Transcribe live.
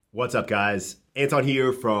What's up, guys? Anton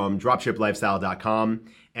here from dropshiplifestyle.com.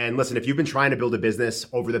 And listen, if you've been trying to build a business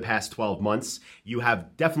over the past 12 months, you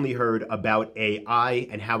have definitely heard about AI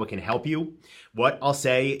and how it can help you. What I'll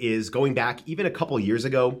say is going back even a couple years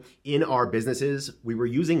ago in our businesses, we were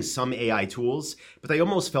using some AI tools, but they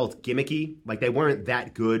almost felt gimmicky, like they weren't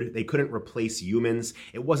that good. They couldn't replace humans.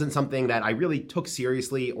 It wasn't something that I really took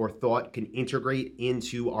seriously or thought can integrate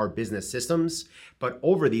into our business systems. But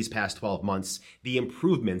over these past 12 months, the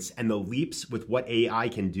improvements and the leaps with what AI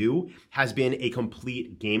can do has been a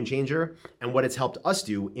complete game changer. And what it's helped us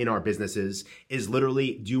do in our businesses is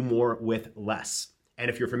literally do more with less.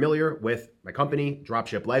 And if you're familiar with my company,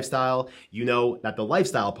 Dropship Lifestyle, you know that the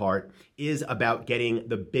lifestyle part is about getting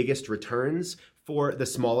the biggest returns for the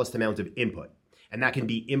smallest amount of input. And that can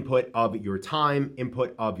be input of your time,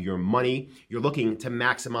 input of your money. You're looking to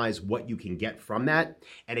maximize what you can get from that.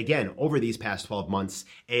 And again, over these past 12 months,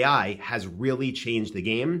 AI has really changed the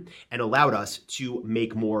game and allowed us to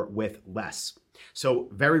make more with less. So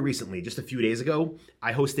very recently, just a few days ago,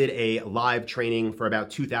 I hosted a live training for about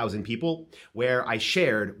 2,000 people where I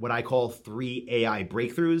shared what I call 3 AI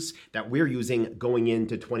breakthroughs that we're using going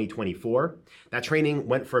into 2024. That training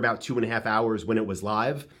went for about 2.5 hours when it was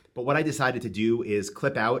live. But what I decided to do is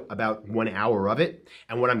clip out about 1 hour of it.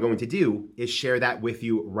 And what I'm going to do is share that with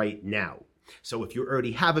you right now. So if you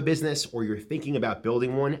already have a business or you're thinking about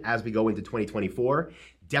building one as we go into 2024,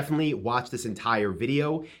 definitely watch this entire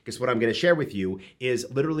video because what I'm going to share with you is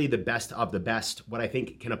literally the best of the best, what I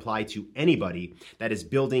think can apply to anybody that is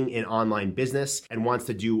building an online business and wants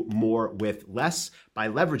to do more with less by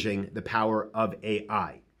leveraging the power of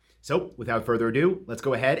AI. So without further ado, let's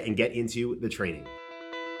go ahead and get into the training.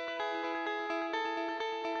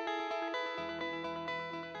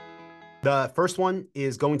 The first one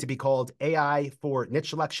is going to be called AI for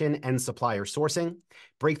niche selection and supplier sourcing.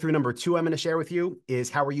 Breakthrough number 2 I'm going to share with you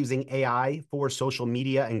is how we're using AI for social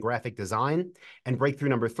media and graphic design. And breakthrough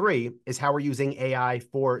number 3 is how we're using AI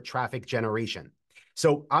for traffic generation.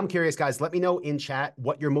 So I'm curious, guys, let me know in chat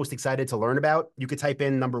what you're most excited to learn about. You could type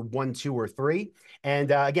in number 1, 2, or 3.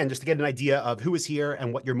 And again, just to get an idea of who is here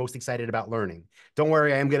and what you're most excited about learning. Don't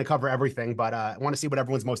worry, I am going to cover everything, but I want to see what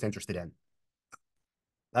everyone's most interested in.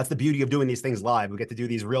 That's the beauty of doing these things live. We get to do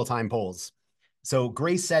these real-time polls. So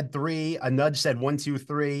Grace said 3. A nudge said 1, 2,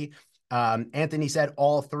 3. Anthony said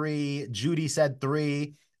all 3. Judy said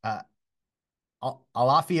 3.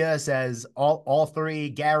 Alafia says all 3.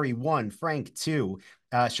 Gary 1. Frank 2.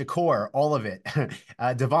 Shakur, all of it.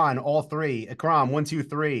 Devon, all 3. Ikram 1, 2,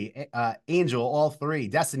 3. Angel, all 3.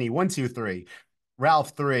 Destiny 1, 2, 3.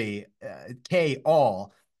 Ralph 3. Kay,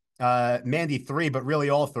 all. Mandy 3, but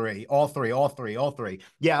really all 3.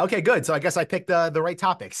 Yeah, okay, good. So I guess I picked the right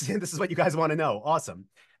topics. This is what you guys want to know. Awesome.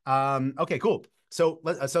 Okay, cool. So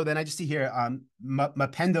then I just see here,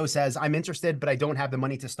 Mapendo says, I'm interested, but I don't have the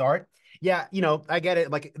money to start. Yeah, I get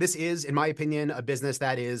it. Like, this is, in my opinion, a business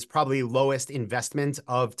that is probably lowest investment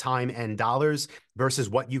of time and dollars versus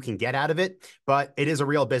what you can get out of it. But it is a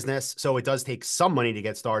real business, so it does take some money to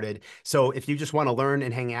get started. So if you just want to learn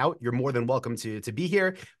and hang out, you're more than welcome to be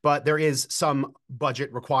here. But there is some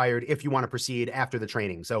budget required if you want to proceed after the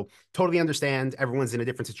training. So totally understand. Everyone's in a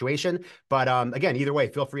different situation. But again, either way,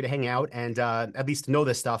 feel free to hang out and at least know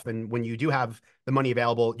this stuff. And when you do have the money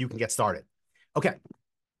available, you can get started. Okay.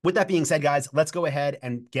 With that being said, guys, let's go ahead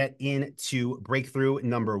and get into breakthrough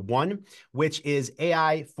number 1, which is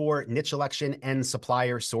AI for niche selection and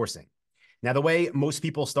supplier sourcing. Now, the way most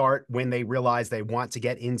people start when they realize they want to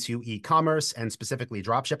get into e-commerce and specifically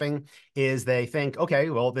dropshipping is they think, okay,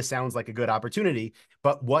 well, this sounds like a good opportunity,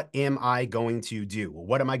 but what am I going to do?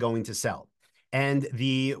 What am I going to sell? And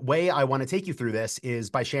the way I want to take you through this is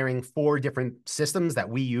by sharing 4 different systems that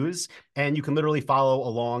we use. And you can literally follow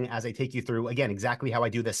along as I take you through, again, exactly how I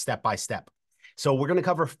do this step by step. So we're going to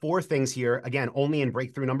cover 4 things here, again, only in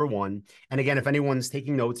breakthrough number 1. And again, if anyone's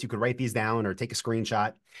taking notes, you could write these down or take a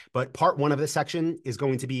screenshot. But part 1 of this section is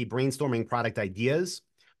going to be brainstorming product ideas.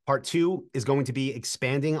 Part 2 is going to be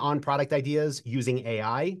expanding on product ideas using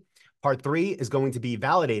AI. Part 3 is going to be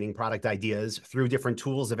validating product ideas through different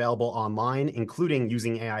tools available online, including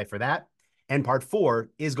using AI for that. And part 4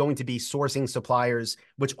 is going to be sourcing suppliers,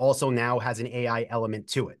 which also now has an AI element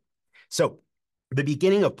to it. So the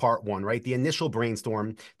beginning of part 1, right, the initial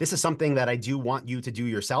brainstorm, this is something that I do want you to do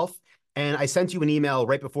yourself. And I sent you an email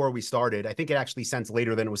right before we started. I think it actually sent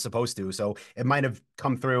later than it was supposed to. So it might have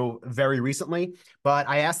come through very recently. But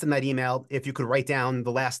I asked in that email if you could write down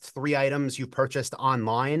the last 3 items you purchased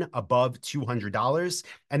online above $200.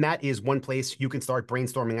 And that is one place you can start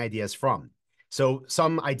brainstorming ideas from. So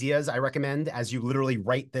some ideas I recommend as you literally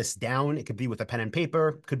write this down. It could be with a pen and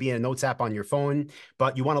paper, could be in a notes app on your phone,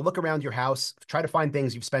 but you want to look around your house, try to find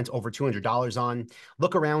things you've spent over $200 on.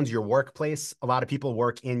 Look around your workplace. A lot of people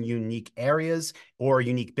work in unique areas or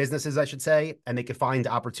unique businesses, I should say, and they could find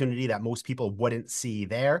opportunity that most people wouldn't see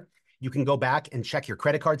there. You can go back and check your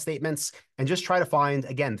credit card statements and just try to find,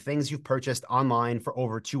 again, things you've purchased online for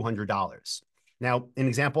over $200. Now, an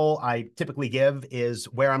example I typically give is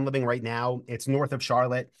where I'm living right now. It's north of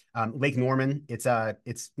Charlotte, Lake Norman. It's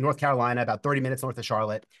North Carolina, about 30 minutes north of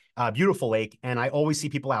Charlotte. Beautiful lake, and I always see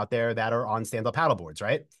people out there that are on stand-up paddleboards,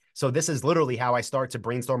 right? So this is literally how I start to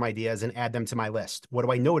brainstorm ideas and add them to my list. What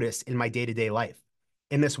do I notice in my day-to-day life?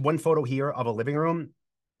 In this one photo here of a living room,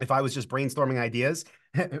 if I was just brainstorming ideas,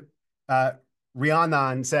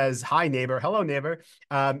 Rhiannon says, "Hi, neighbor." Hello, neighbor.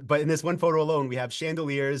 But in this one photo alone, we have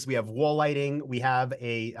chandeliers, we have wall lighting, we have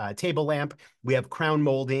a table lamp, we have crown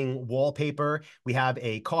molding, wallpaper, we have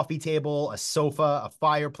a coffee table, a sofa, a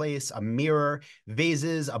fireplace, a mirror,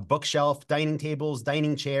 vases, a bookshelf, dining tables,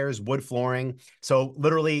 dining chairs, wood flooring. So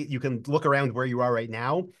literally, you can look around where you are right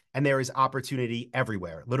now, and there is opportunity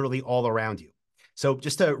everywhere, literally all around you. So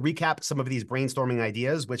just to recap some of these brainstorming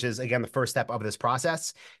ideas, which is, again, the first step of this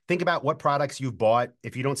process, think about what products you've bought.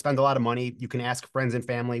 If you don't spend a lot of money, you can ask friends and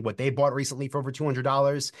family what they bought recently for over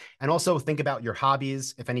 $200. And also think about your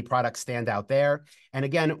hobbies, if any products stand out there. And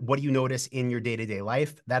again, what do you notice in your day-to-day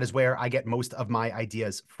life? That is where I get most of my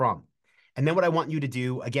ideas from. And then what I want you to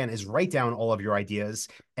do, again, is write down all of your ideas.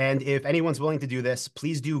 And if anyone's willing to do this,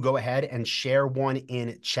 please do go ahead and share one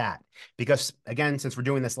in chat. Because again, since we're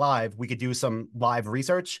doing this live, we could do some live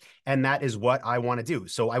research, and that is what I want to do.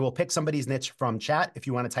 So I will pick somebody's niche from chat if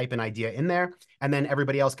you want to type an idea in there, and then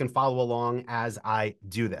everybody else can follow along as I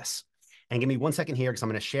do this. And give me 1 second here because I'm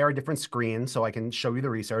going to share a different screen so I can show you the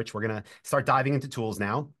research. We're going to start diving into tools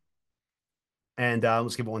now. And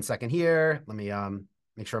let's give it 1 second here. Let me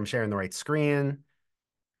make sure I'm sharing the right screen.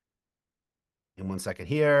 In 1 second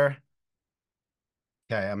here.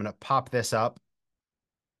 Okay, I'm going to pop this up.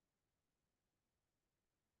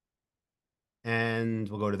 And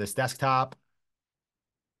we'll go to this desktop.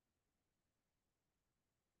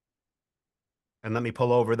 And let me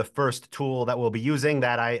pull over the first tool that we'll be using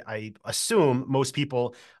that I assume most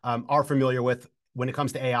people are familiar with when it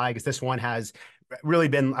comes to AI, because this one has really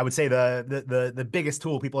been, I would say, the biggest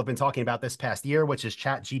tool people have been talking about this past year, which is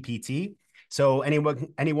ChatGPT. So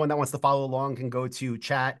anyone that wants to follow along can go to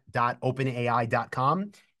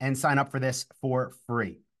chat.openai.com and sign up for this for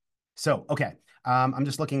free. So, okay, I'm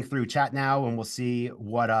just looking through chat now, and we'll see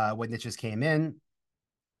what niches came in.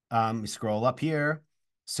 We scroll up here.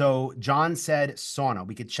 So John said sauna.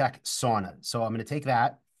 We could check sauna. So I'm going to take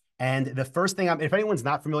that. And the first thing, if anyone's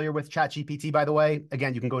not familiar with ChatGPT, by the way,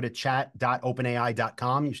 again, you can go to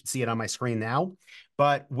chat.openai.com. You should see it on my screen now.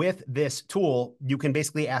 But with this tool, you can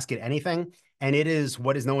basically ask it anything. And it is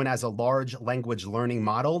what is known as a large language learning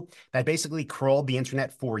model that basically crawled the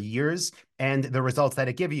internet for years. And the results that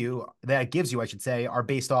it gives you, I should say, are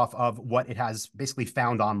based off of what it has basically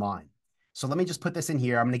found online. So let me just put this in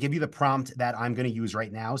here. I'm going to give you the prompt that I'm going to use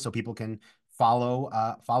right now so people can follow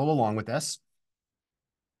along with this.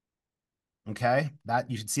 Okay, that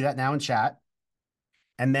you should see that now in chat.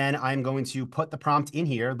 And then I'm going to put the prompt in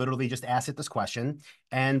here, literally just ask it this question.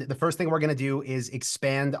 And the first thing we're going to do is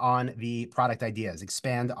expand on the product ideas,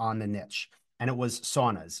 expand on the niche. And it was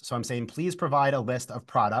saunas. So I'm saying, please provide a list of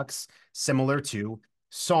products similar to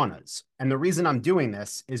saunas. And the reason I'm doing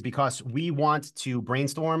this is because we want to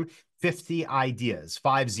brainstorm 50 ideas,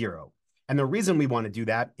 50. And the reason we want to do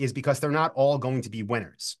that is because they're not all going to be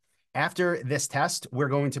winners. After this test, we're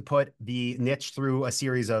going to put the niche through a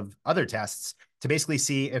series of other tests to basically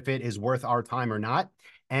see if it is worth our time or not.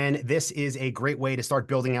 And this is a great way to start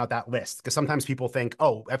building out that list, because sometimes people think,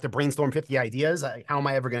 oh, I have to brainstorm 50 ideas. How am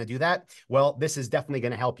I ever going to do that? Well, this is definitely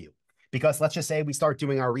going to help you, because let's just say we start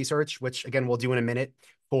doing our research, which again, we'll do in a minute,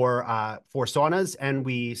 for saunas, and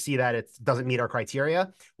we see that it doesn't meet our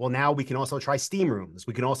criteria. Well, now we can also try steam rooms.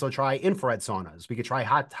 We can also try infrared saunas. We could try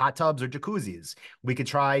hot tubs or jacuzzis. We could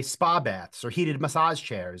try spa baths or heated massage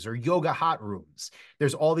chairs or yoga hot rooms.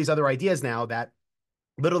 There's all these other ideas now that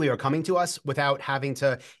literally are coming to us without having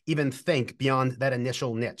to even think beyond that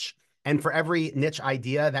initial niche. And for every niche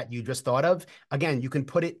idea that you just thought of, again, you can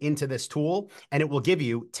put it into this tool and it will give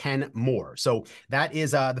you 10 more. So that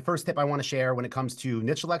is the first tip I want to share when it comes to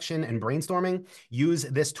niche selection and brainstorming. Use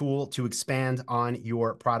this tool to expand on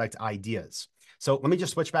your product ideas. So let me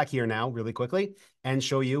just switch back here now really quickly and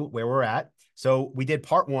show you where we're at. So we did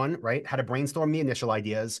part one, right? How to brainstorm the initial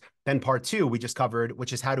ideas. Then part two, we just covered,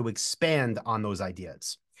 which is how to expand on those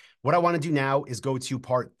ideas. What I want to do now is go to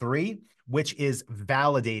part 3, which is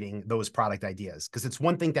validating those product ideas. Because it's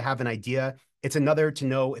one thing to have an idea, it's another to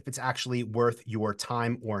know if it's actually worth your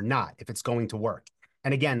time or not, if it's going to work.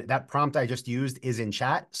 And again, that prompt I just used is in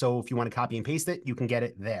chat. So if you want to copy and paste it, you can get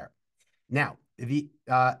it there. Now, the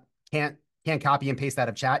can't copy and paste that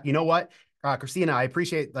of chat. You know what? Christina, I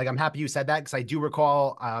appreciate, I'm happy you said that, because I do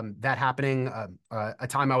recall that happening a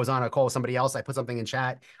time I was on a call with somebody else. I put something in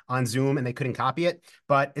chat on Zoom and they couldn't copy it,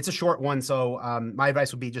 but it's a short one. So my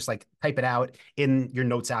advice would be just type it out in your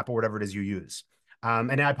notes app or whatever it is you use.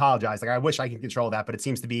 And I apologize. I wish I could control that, but it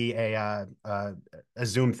seems to be a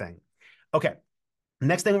Zoom thing. Okay.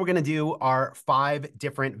 Next thing we're going to do are 5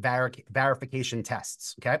 different verification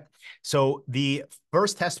tests, okay? So the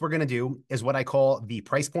first test we're going to do is what I call the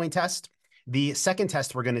price point test. The second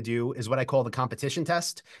test we're going to do is what I call the competition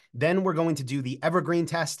test. Then we're going to do the evergreen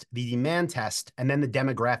test, the demand test, and then the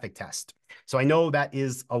demographic test. So I know that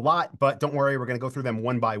is a lot, but don't worry, we're going to go through them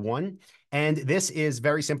one by one. And this is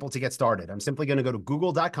very simple to get started. I'm simply going to go to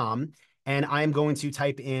google.com and I'm going to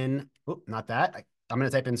type in, not that, I'm going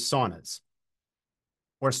to type in saunas.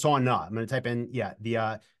 Or sauna. I'm going to type in,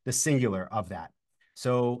 the singular of that.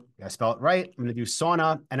 So I spell it right. I'm going to do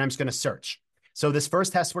sauna and I'm just going to search. So this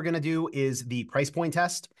first test we're going to do is the price point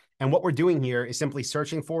test. And what we're doing here is simply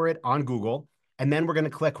searching for it on Google. And then we're going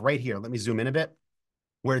to click right here. Let me zoom in a bit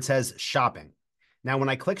where it says shopping. Now, when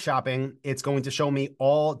I click shopping, it's going to show me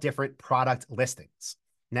all different product listings.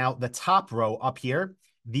 Now, the top row up here,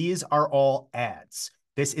 these are all ads.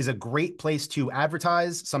 This is a great place to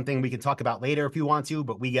advertise, something we can talk about later if you want to,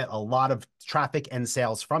 but we get a lot of traffic and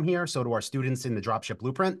sales from here. So do our students in the Dropship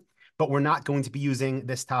Blueprint, but we're not going to be using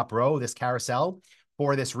this top row, this carousel,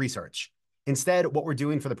 for this research. Instead, what we're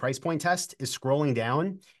doing for the price point test is scrolling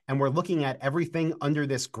down and we're looking at everything under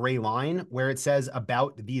this gray line where it says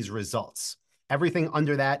about these results. Everything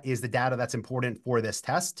under that is the data that's important for this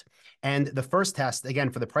test. And the first test, again,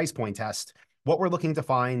 for the price point test, what we're looking to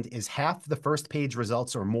find is half the first page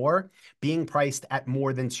results or more being priced at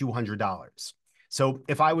more than $200. So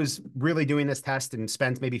if I was really doing this test and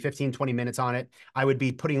spent maybe 15, 20 minutes on it, I would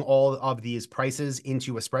be putting all of these prices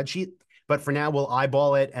into a spreadsheet. But for now, we'll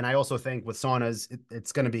eyeball it. And I also think with saunas,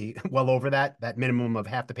 it's going to be well over that minimum of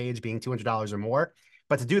half the page being $200 or more.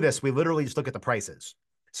 But to do this, we literally just look at the prices.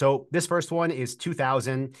 So this first one is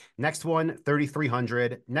 2,000. Next one,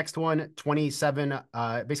 3,300. Next one,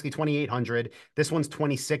 2,800. This one's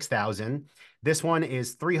 26,000. This one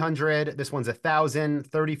is 300. This one's 1,000,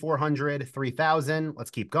 3,400, 3,000. Let's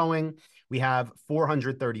keep going. We have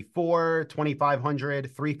 434,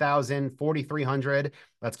 2,500, 3,000, 4,300.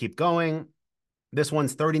 Let's keep going. This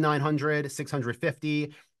one's 3,900,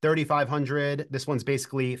 650, 3,500. This one's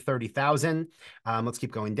basically 30,000. Let's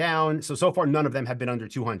keep going down. So far, none of them have been under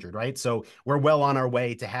 200, right? So we're well on our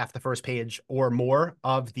way to half the first page or more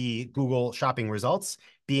of the Google shopping results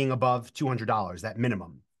being above $200, that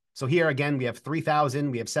minimum. So here again, we have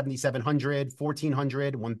 3,000, we have 7,700,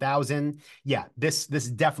 1,400, 1,000. Yeah, this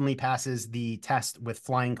definitely passes the test with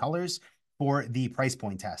flying colors for the price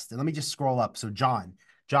point test. And let me just scroll up. So John,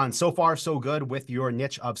 so far so good with your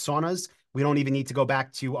niche of saunas. We don't even need to go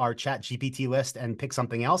back to our ChatGPT list and pick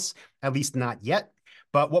something else, at least not yet.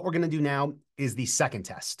 But what we're going to do now is the second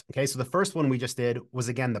test. Okay, so the first one we just did was,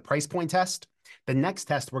 again, the price point test. The next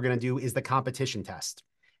test we're going to do is the competition test.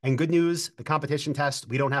 And good news, the competition test,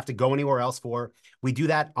 we don't have to go anywhere else for. We do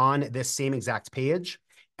that on this same exact page.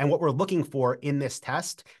 And what we're looking for in this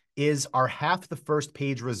test is are half the first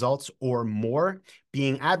page results or more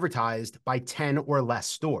being advertised by 10 or less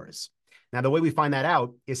stores. Now, the way we find that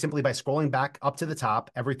out is simply by scrolling back up to the top,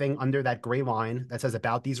 everything under that gray line that says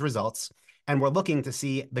about these results, and we're looking to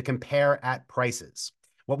see the compare at prices.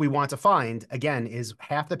 What we want to find, again, is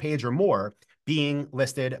half the page or more being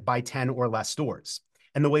listed by 10 or less stores.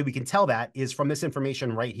 And the way we can tell that is from this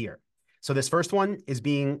information right here. So this first one is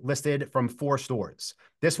being listed from 4 stores.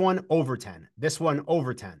 This one over 10, this one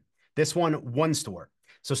over 10, this one 1 store.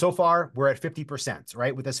 So far we're at 50%,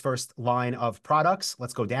 right? With this first line of products.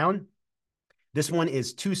 Let's go down. This one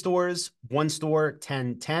is 2 stores, 1 store,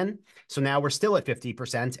 10, 10. So now we're still at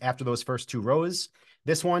 50% after those first 2 rows.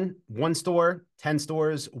 This one, 1 store, 10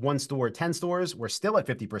 stores, 1 store, 10 stores. We're still at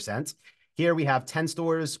 50%. Here we have 10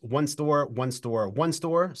 stores, 1 store, 1 store, 1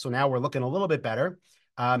 store. So now we're looking a little bit better.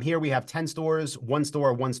 Here we have 10 stores, 1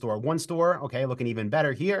 store, 1 store, 1 store. Okay, looking even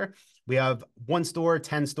better here. We have 1 store,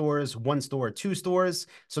 10 stores, 1 store, 2 stores.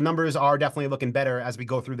 So numbers are definitely looking better as we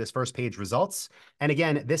go through this first page results. And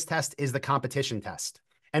again, this test is the competition test.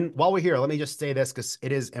 And while we're here, let me just say this because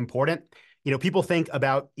it is important. People think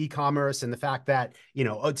about e-commerce and the fact that,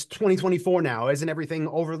 oh, it's 2024 now. Isn't everything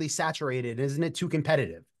overly saturated? Isn't it too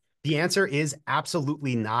competitive? The answer is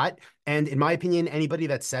absolutely not. And in my opinion, anybody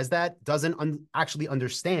that says that doesn't actually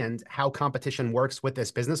understand how competition works with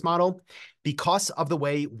this business model. Because of the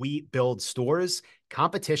way we build stores,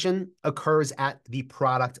 competition occurs at the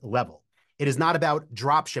product level. It is not about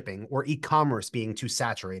drop shipping or e-commerce being too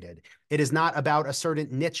saturated. It is not about a certain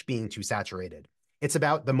niche being too saturated. It's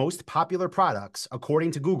about the most popular products,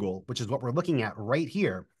 according to Google, which is what we're looking at right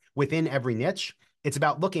here within every niche. It's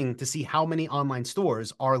about looking to see how many online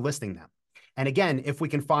stores are listing them. And again, if we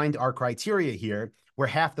can find our criteria here, where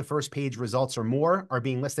half the first page results or more are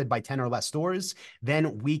being listed by 10 or less stores,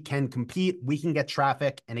 then we can compete, we can get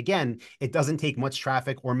traffic. And again, it doesn't take much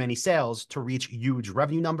traffic or many sales to reach huge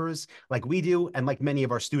revenue numbers like we do and like many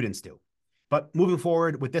of our students do. But moving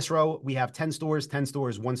forward with this row, we have 10 stores, 10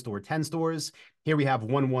 stores, 1 store, 10 stores. Here we have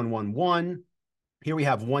 1, 1, 1, 1. Here we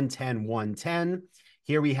have 1, 10, 1, 10.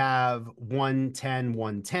 Here we have 1, 10,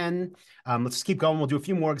 1, 10. Let's keep going. We'll do a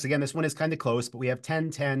few more because, again, this one is kind of close, but we have 10,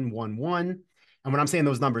 10, 1, 1. And when I'm saying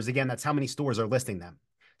those numbers, again, that's how many stores are listing them.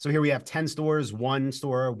 So here we have 10 stores, 1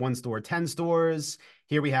 store, 1 store, 10 stores.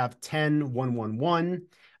 Here we have 10, 1, 1, 1.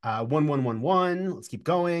 1, 1, 1, 1. Let's keep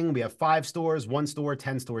going. We have 5 stores, 1 store,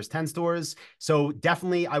 10 stores, 10 stores. So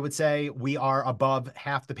definitely, I would say we are above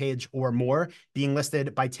half the page or more being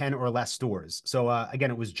listed by 10 or less stores. So again,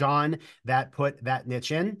 it was John that put that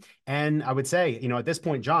niche in. And I would say, at this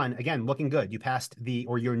point, John, again, looking good. You passed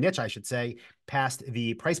or your niche, I should say, passed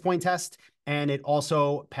the price point test, and it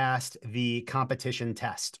also passed the competition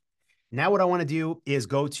test. Now what I want to do is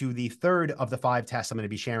go to the third of the 5 tests I'm going to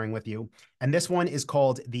be sharing with you. And this one is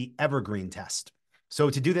called the Evergreen test. So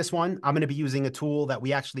to do this one, I'm going to be using a tool that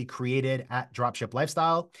we actually created at Dropship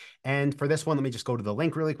Lifestyle. And for this one, let me just go to the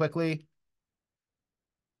link really quickly.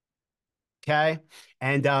 Okay.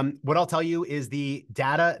 And what I'll tell you is the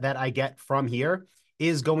data that I get from here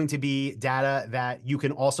is going to be data that you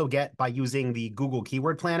can also get by using the Google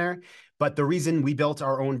Keyword Planner. But the reason we built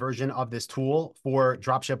our own version of this tool for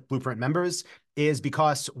Dropship Blueprint members is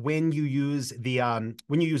because when you use the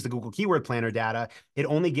Google Keyword Planner data, it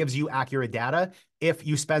only gives you accurate data if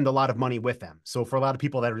you spend a lot of money with them. So for a lot of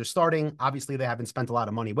people that are just starting, obviously they haven't spent a lot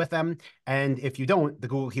of money with them. And if you don't, the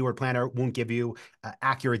Google Keyword Planner won't give you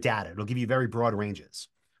accurate data. It'll give you very broad ranges.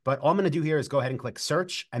 But all I'm going to do here is go ahead and click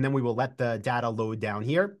search, and then we will let the data load down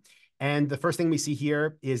here. And the first thing we see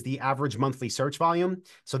here is the average monthly search volume.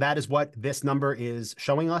 So that is what this number is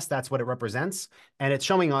showing us. That's what it represents. And it's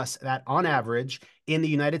showing us that on average in the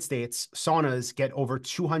United States, saunas get over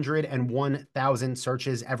 201,000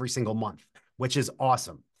 searches every single month, which is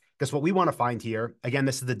awesome. Because what we want to find here, again,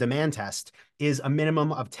 this is the demand test, is a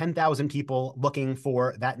minimum of 10,000 people looking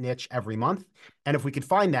for that niche every month. And if we could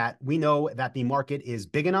find that, we know that the market is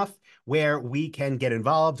big enough where we can get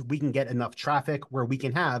involved, we can get enough traffic where we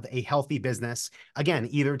can have a healthy business, again,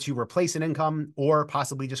 either to replace an income or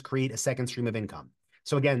possibly just create a second stream of income.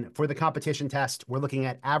 So again, for the competition test, we're looking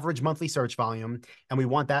at average monthly search volume, and we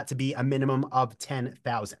want that to be a minimum of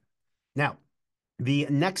 10,000. Now, the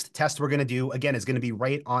next test we're going to do, again, is going to be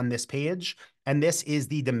right on this page. And this is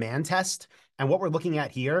the demand test. And what we're looking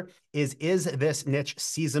at here is this niche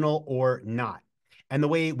seasonal or not? And the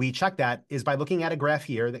way we check that is by looking at a graph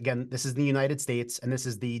here. Again, this is the United States, and this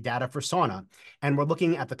is the data for sauna. And we're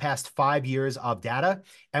looking at the past 5 years of data.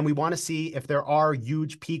 And we want to see if there are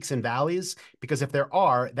huge peaks and valleys, because if there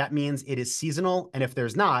are, that means it is seasonal. And if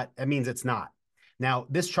there's not, that means it's not. Now,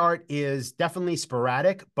 this chart is definitely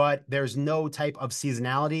sporadic, but there's no type of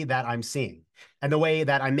seasonality that I'm seeing. And the way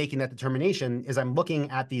that I'm making that determination is I'm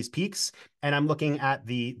looking at these peaks and I'm looking at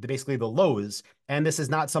basically the lows. And this is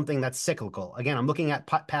not something that's cyclical. Again, I'm looking at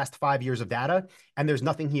past 5 years of data, and there's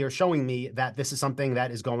nothing here showing me that this is something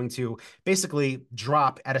that is going to basically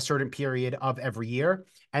drop at a certain period of every year.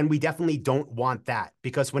 And we definitely don't want that,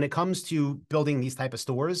 because when it comes to building these type of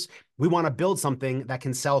stores, we want to build something that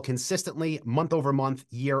can sell consistently month over month,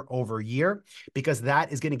 year over year, because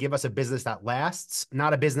that is going to give us a business that lasts,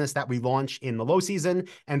 not a business that we launch in the low season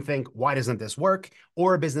and think, why doesn't this work?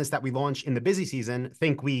 Or a business that we launch in the busy season,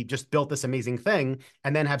 think we just built this amazing thing,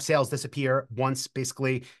 and then have sales disappear once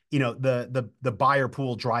basically, the buyer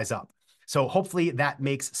pool dries up. So hopefully that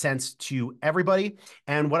makes sense to everybody.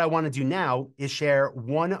 And what I want to do now is share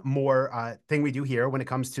one more thing we do here when it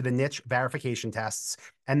comes to the niche verification tests,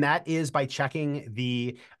 and that is by checking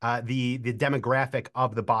the demographic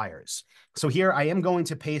of the buyers. So here I am going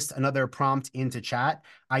to paste another prompt into chat.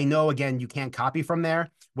 I know, again, you can't copy from there,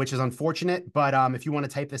 which is unfortunate, but if you want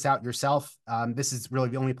to type this out yourself, this is really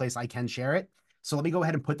the only place I can share it. So let me go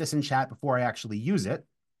ahead and put this in chat before I actually use it.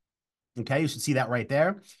 Okay, you should see that right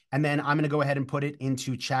there. And then I'm going to go ahead and put it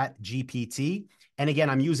into Chat GPT. And again,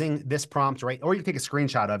 I'm using this prompt, right? Or you can take a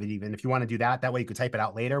screenshot of it even if you want to do that. That way you could type it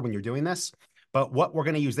out later when you're doing this. But what we're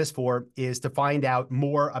going to use this for is to find out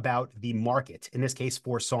more about the market, in this case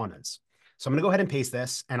for saunas. So I'm going to go ahead and paste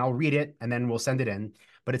this and I'll read it and then we'll send it in.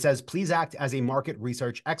 But it says, please act as a market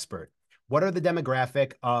research expert. What are the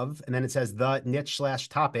demographic of, and then it says the niche /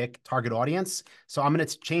 topic target audience. So I'm going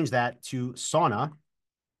to change that to sauna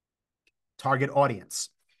target audience.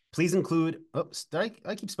 Please include, oops, did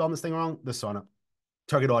I keep spelling this thing wrong? The sauna.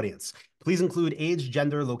 Target audience. Please include age,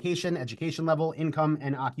 gender, location, education level, income,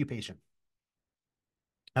 and occupation.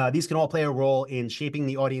 These can all play a role in shaping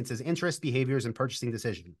the audience's interests, behaviors, and purchasing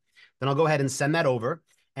decision. Then I'll go ahead and send that over,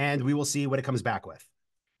 and we will see what it comes back with.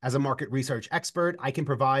 As a market research expert, I can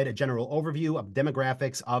provide a general overview of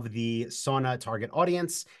demographics of the sauna target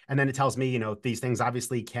audience. And then it tells me, these things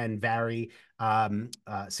obviously can vary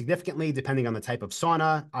significantly depending on the type of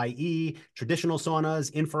sauna, i.e. traditional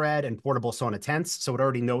saunas, infrared, and portable sauna tents. So it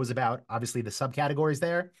already knows about, obviously, the subcategories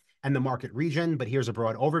there and the market region, but here's a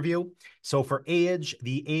broad overview. So for age,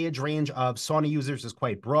 the age range of sauna users is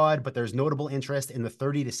quite broad, but there's notable interest in the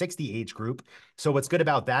 30 to 60 age group. So what's good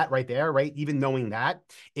about that right there, right? Even knowing that,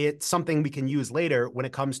 it's something we can use later when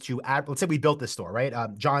it comes to let's say we built this store, right?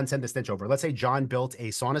 John sent the stitch over. Let's say John built a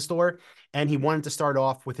sauna store and he wanted to start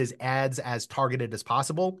off with his ads as targeted as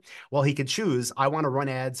possible. Well, he could choose, I want to run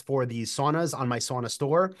ads for these saunas on my sauna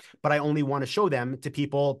store, but I only want to show them to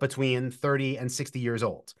people between 30 and 60 years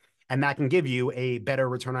old. And that can give you a better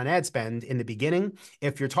return on ad spend in the beginning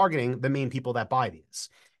if you're targeting the main people that buy these.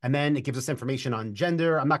 And then it gives us information on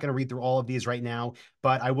gender. I'm not going to read through all of these right now,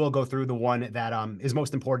 but I will go through the one that is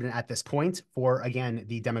most important at this point for, again,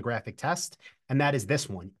 the demographic test. And that is this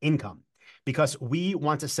one, income, because we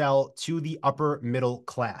want to sell to the upper middle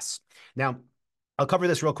class. Now, I'll cover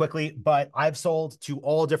this real quickly, but I've sold to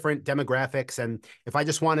all different demographics. And if I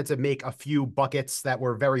just wanted to make a few buckets that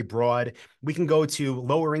were very broad, we can go to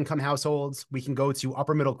lower income households, we can go to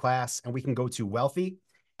upper middle class, and we can go to wealthy.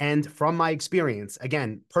 And from my experience,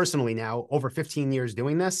 again, personally now, over 15 years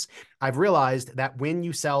doing this, I've realized that when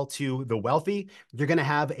you sell to the wealthy, you're going to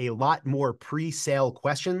have a lot more pre-sale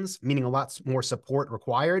questions, meaning a lot more support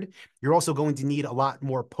required. You're also going to need a lot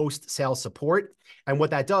more post-sale support. And what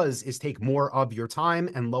that does is take more of your time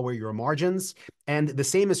and lower your margins. And the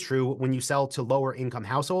same is true when you sell to lower income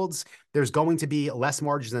households. There's going to be less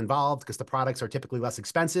margins involved because the products are typically less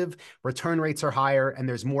expensive, return rates are higher, and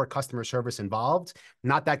there's more customer service involved.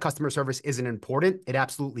 Not that customer service isn't important, it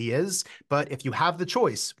absolutely is. But if you have the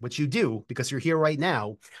choice, which you do because you're here right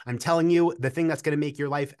now, I'm telling you the thing that's going to make your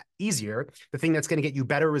life easier, the thing that's going to get you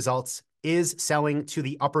better results is selling to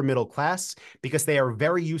the upper middle class because they are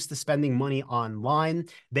very used to spending money online.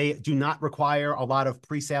 They do not require a lot of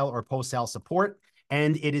pre-sale or post-sale support.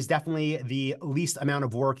 And it is definitely the least amount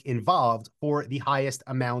of work involved for the highest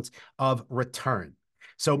amount of return.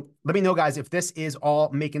 So let me know, guys, if this is all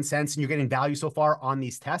making sense and you're getting value so far on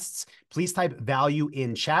these tests. Please type value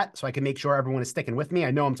in chat so I can make sure everyone is sticking with me.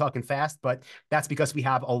 I know I'm talking fast, but that's because we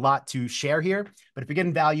have a lot to share here. But if you're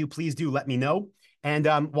getting value, please do let me know. And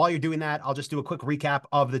while you're doing that, I'll just do a quick recap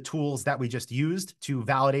of the tools that we just used to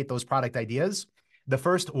validate those product ideas. The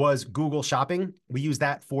first was Google Shopping. We used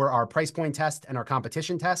that for our price point test and our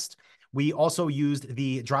competition test. We also used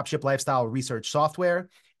the Dropship Lifestyle Research software.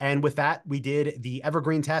 And with that, we did the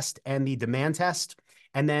Evergreen test and the demand test.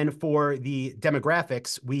 And then for the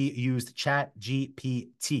demographics, we used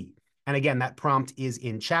ChatGPT. And again, that prompt is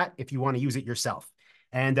in chat if you want to use it yourself.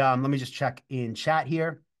 And let me just check in chat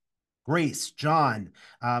here. Grace, John,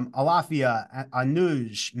 Alafia,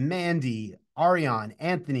 Anuj, Mandy, Ariane,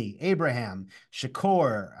 Anthony, Abraham,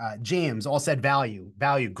 Shakur, James, all said value,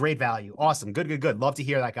 great value. Awesome. Good. Love to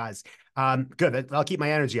hear that, guys. Good. I'll keep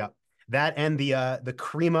my energy up. That and the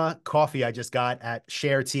Crema coffee I just got at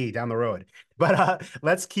Share Tea down the road. But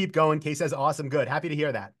let's keep going. Kay says, awesome. Good. Happy to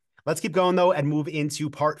hear that. Let's keep going, though, and move into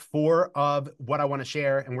part 4 of what I want to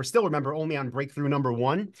share. And we're still, remember, only on breakthrough number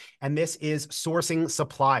 1. And this is sourcing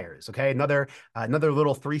suppliers. Okay, another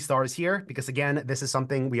little 3 stars here, because, again, this is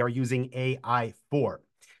something we are using AI for.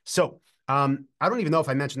 So I don't even know if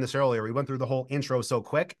I mentioned this earlier. We went through the whole intro so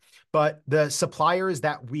quick, but the suppliers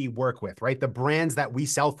that we work with, right, the brands that we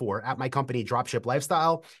sell for at my company, Dropship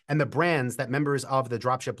Lifestyle, and the brands that members of the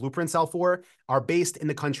Dropship Blueprint sell for are based in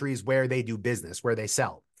the countries where they do business, where they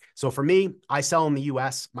sell. So for me, I sell in the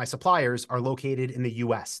US. My suppliers are located in the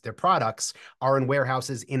US. Their products are in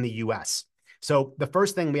warehouses in the US. So the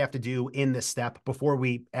first thing we have to do in this step before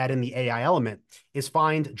we add in the AI element is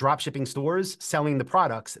find dropshipping stores selling the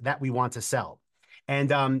products that we want to sell.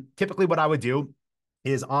 And typically what I would do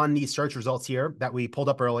is on these search results here that we pulled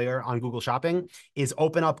up earlier on Google Shopping is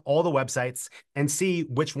open up all the websites and see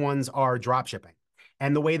which ones are drop shipping.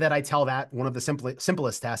 And the way that I tell that, one of the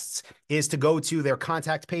simplest tests, is to go to their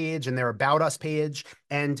contact page and their About Us page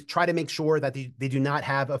and try to make sure that they do not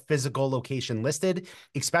have a physical location listed,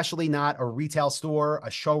 especially not a retail store, a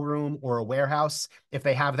showroom, or a warehouse. If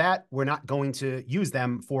they have that, we're not going to use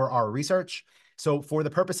them for our research. So for the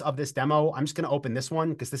purpose of this demo, I'm just going to open this one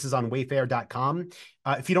because this is on Wayfair.com.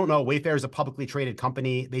 If you don't know, Wayfair is a publicly traded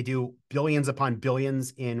company. They do billions upon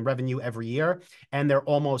billions in revenue every year, and they're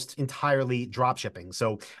almost entirely drop shipping.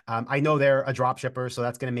 So I know they're a drop shipper, so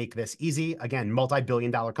that's going to make this easy. Again,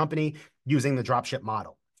 multi-billion-dollar company using the drop ship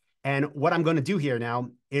model. And what I'm going to do here now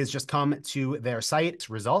is just come to their site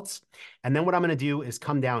results. And then what I'm going to do is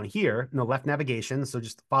come down here in the left navigation. So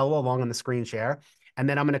just follow along on the screen share. And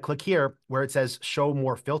then I'm going to click here where it says show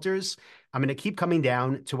more filters. I'm going to keep coming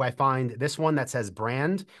down till I find this one that says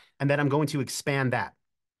brand, and then I'm going to expand that.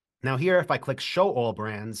 Now here, if I click show all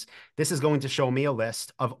brands, this is going to show me a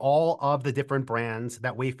list of all of the different brands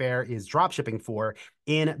that Wayfair is drop shipping for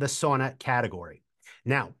in the sauna category.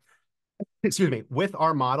 Now, excuse me, with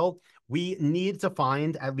our model, we need to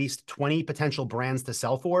find at least 20 potential brands to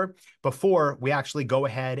sell for before we actually go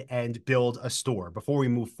ahead and build a store, before we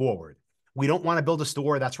move forward. We don't want to build a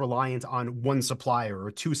store that's reliant on one supplier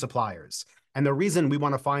or two suppliers. And the reason we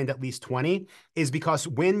want to find at least 20 is because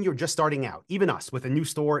when you're just starting out, even us with a new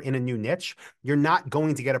store in a new niche, you're not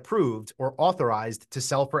going to get approved or authorized to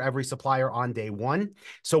sell for every supplier on day one.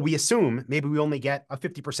 So we assume maybe we only get a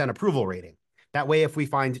 50% approval rating. That way, if we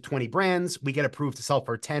find 20 brands, we get approved to sell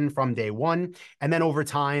for 10 from day one. And then over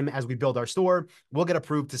time, as we build our store, we'll get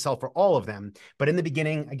approved to sell for all of them. But in the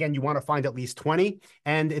beginning, again, you want to find at least 20.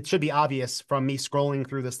 And it should be obvious from me scrolling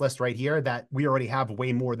through this list right here that we already have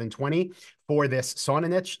way more than 20 for this sauna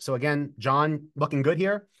niche. So again, John, looking good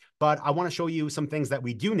here. But I want to show you some things that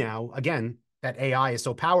we do now, again, that AI is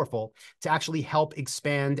so powerful to actually help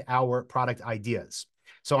expand our product ideas.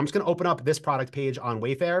 So I'm just going to open up this product page on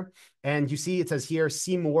Wayfair. And you see it says here,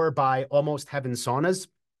 see more by Almost Heaven Saunas.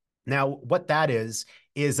 Now, what that is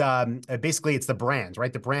basically it's the brand,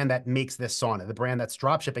 right? The brand that makes this sauna, the brand that's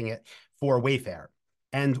drop shipping it for Wayfair.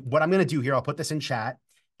 And what I'm going to do here, I'll put this in chat.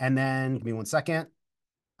 And then give me 1 second.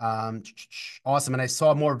 Awesome. And I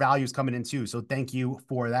saw more values coming in too. So thank you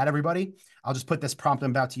for that, everybody. I'll just put this prompt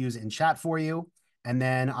I'm about to use in chat for you. And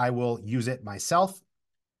then I will use it myself.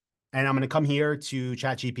 And I'm going to come here to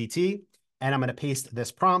ChatGPT and I'm going to paste this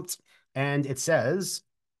prompt. And it says,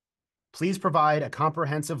 please provide a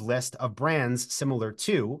comprehensive list of brands similar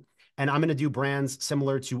to, and I'm going to do brands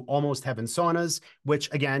similar to Almost Heaven Saunas, which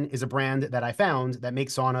again is a brand that I found that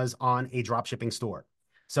makes saunas on a dropshipping store.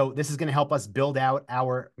 So this is going to help us build out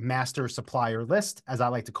our master supplier list, as I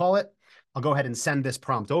like to call it. I'll go ahead and send this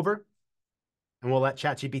prompt over and we'll let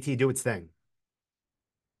ChatGPT do its thing.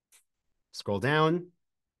 Scroll down.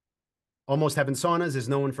 Almost Heaven Saunas is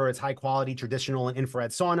known for its high-quality traditional and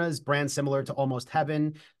infrared saunas, brands similar to Almost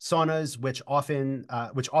Heaven Saunas, which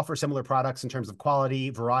offer similar products in terms of quality,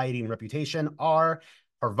 variety, and reputation are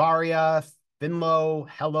Parvaria, Finlo,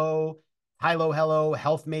 Hello, Hello,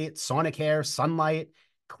 Healthmate, Sonicare, Sunlight,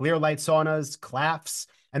 Clearlight Saunas, Clafs,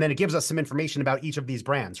 and then it gives us some information about each of these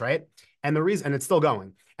brands, right? And the reason, and it's still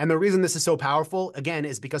going. And the reason this is so powerful, again,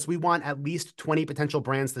 is because we want at least 20 potential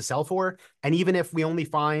brands to sell for. And even if we only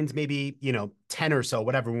find maybe, 10 or so,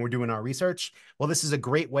 whatever, when we're doing our research, well, this is a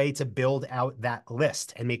great way to build out that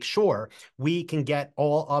list and make sure we can get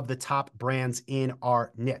all of the top brands in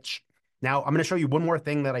our niche. Now, I'm going to show you one more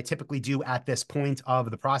thing that I typically do at this point of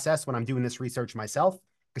the process when I'm doing this research myself.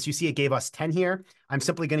 Because you see it gave us 10 here. I'm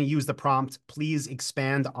simply going to use the prompt, please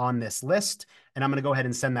expand on this list. And I'm going to go ahead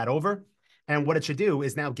and send that over. And what it should do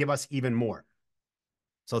is now give us even more.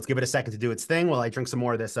 So let's give it a second to do its thing while I drink some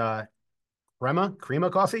more of this crema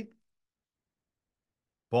coffee.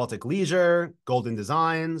 Baltic Leisure, Golden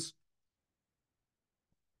Designs,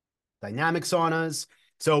 Dynamic Saunas.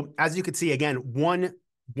 So as you can see, again, one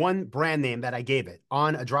brand name that I gave it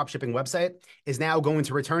on a dropshipping website is now going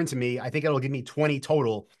to return to me. I think it'll give me 20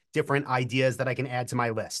 total different ideas that I can add to my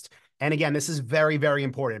list. And again, this is very, very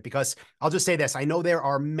important because I'll just say this. I know there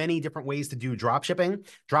are many different ways to do dropshipping.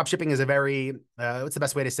 Dropshipping is a very, what's the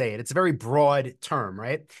best way to say it? It's a very broad term,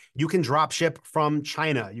 right? You can dropship from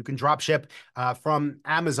China. You can dropship from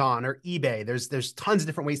Amazon or eBay. There's tons of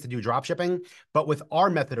different ways to do dropshipping. But with our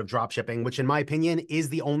method of dropshipping, which in my opinion is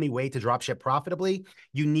the only way to dropship profitably,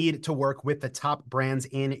 you need to work with the top brands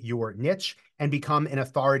in your niche and become an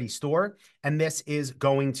authority store. And this is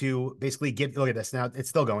going to basically give, look at this, now it's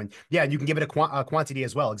still going. Yeah, you can give it a quantity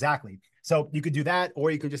as well, exactly. So you could do that,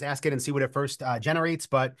 or you can just ask it and see what it first generates.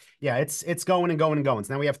 But yeah, it's going and going and going.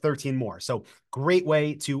 So now we have 13 more. So great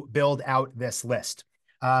way to build out this list.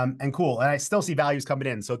 And cool. And I still see values coming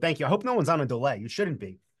in. So thank you. I hope no one's on a delay. You shouldn't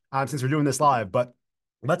be, since we're doing this live. But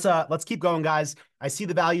let's keep going, guys. I see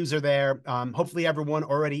the values are there. Hopefully everyone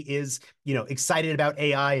already is, excited about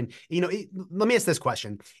AI. And let me ask this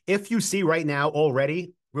question. If you see right now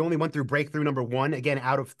already, we only went through breakthrough number one, again,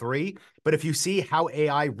 out of three. But if you see how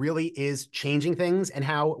AI really is changing things and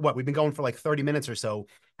how, we've been going for like 30 minutes or so,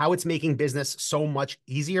 how it's making business so much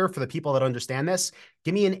easier for the people that understand this,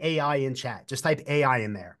 give me an AI in chat. Just type AI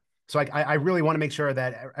in there. So I really want to make sure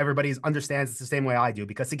that everybody understands it's the same way I do,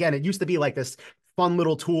 because again, it used to be like this fun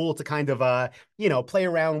little tool to kind of play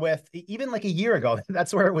around with. Even like a year ago,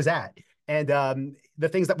 that's where it was at. And the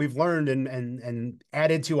things that we've learned and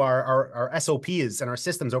added to our SOPs and our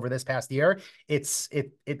systems over this past year,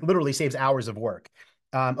 it literally saves hours of work.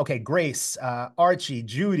 Okay, Grace, Archie,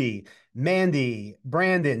 Judy, Mandy,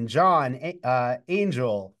 Brandon, John,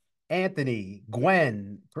 Angel, Anthony,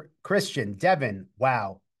 Gwen, Christian, Devin.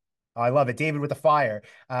 Wow. Oh, I love it. David with the fire.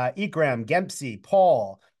 Ikram, Gempsey,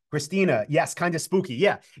 Paul, Christina. Yes, kind of spooky.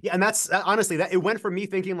 Yeah. Yeah. And that's honestly that it went from me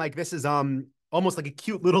thinking like this is almost like a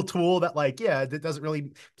cute little tool that like, yeah, that doesn't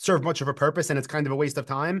really serve much of a purpose and it's kind of a waste of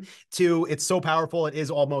time, to it's so powerful it is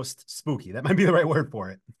almost spooky. That might be the right word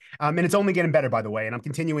for it. And it's only getting better, by the way, and I'm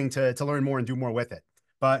continuing to learn more and do more with it.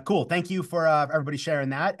 But cool. Thank you for everybody sharing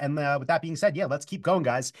that. And with that being said, yeah, let's keep going,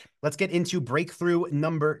 guys. Let's get into breakthrough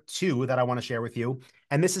number 2 that I want to share with you.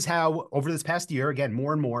 And this is how, over this past year, again,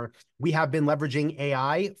 more and more, we have been leveraging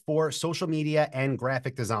AI for social media and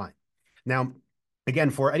graphic design. Now,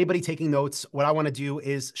 again, for anybody taking notes, what I want to do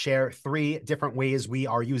is share 3 different ways we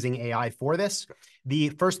are using AI for this. The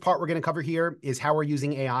first part we're going to cover here is how we're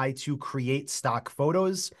using AI to create stock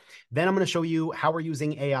photos. Then I'm going to show you how we're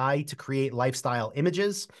using AI to create lifestyle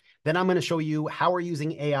images. Then I'm going to show you how we're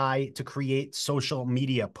using AI to create social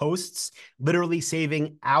media posts, literally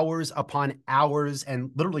saving hours upon hours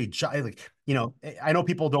and literally like, I know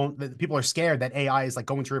people are scared that AI is like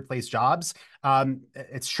going to replace jobs.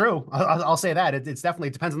 It's true. I'll say that it's definitely,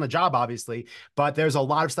 it depends on the job, obviously, but there's a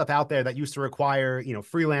lot of stuff out there that used to require,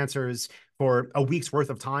 freelancers for a week's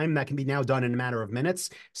worth of time that can be now done in a matter of minutes.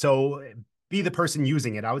 So be the person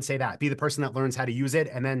using it. I would say that be the person that learns how to use it.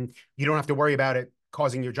 And then you don't have to worry about it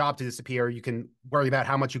causing your job to disappear. You can worry about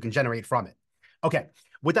how much you can generate from it. Okay.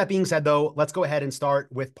 With that being said, though, let's go ahead and start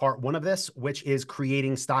with part 1 of this, which is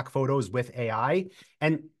creating stock photos with AI.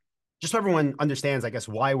 And just so everyone understands, I guess,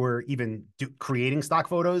 why we're even creating stock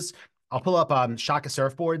photos, I'll pull up Shaka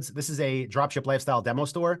Surfboards. This is a dropship lifestyle demo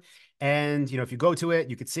store. And, if you go to it,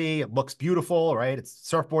 you could see it looks beautiful, right? It's a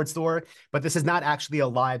surfboard store, but this is not actually a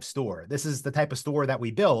live store. This is the type of store that we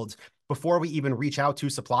build before we even reach out to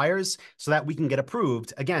suppliers so that we can get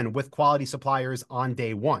approved, again, with quality suppliers on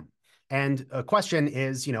day 1. And a question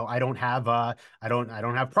is, I don't have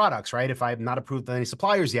products, right? If I'm not approved with any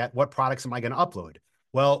suppliers yet, what products am I going to upload?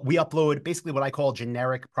 Well, we upload basically what I call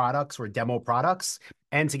generic products or demo products.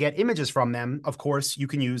 And to get images from them, of course, you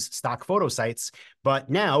can use stock photo sites, but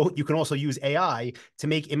now you can also use AI to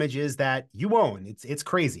make images that you own. It's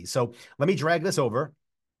crazy. So let me drag this over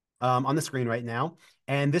on the screen right now.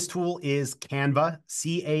 And this tool is Canva,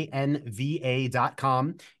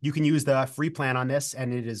 CANVA.com. You can use the free plan on this,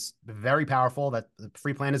 and it is very powerful. That the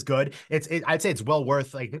free plan is good. I'd say it's well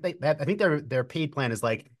worth. Like I think their paid plan is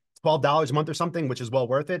like $12 a month or something, which is well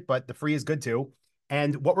worth it. But the free is good too.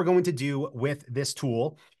 And what we're going to do with this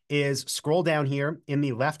tool is scroll down here in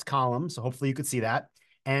the left column. So hopefully you could see that.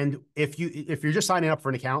 And if you're just signing up for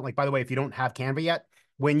an account, like by the way, if you don't have Canva yet,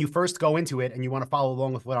 when you first go into it and you want to follow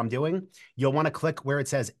along with what I'm doing, you'll want to click where it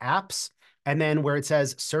says apps, and then where it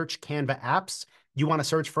says search Canva apps, you want to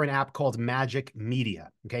search for an app called Magic Media.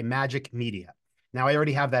 Okay, Magic Media. Now I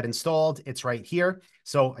already have that installed. It's right here.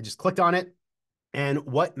 So I just clicked on it. And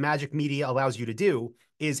what Magic Media allows you to do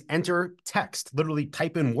is enter text, literally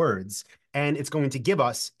type in words, and it's going to give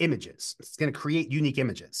us images. It's going to create unique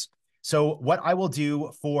images. So what I will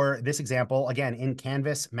do for this example, again, in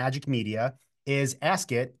Canvas Magic Media, is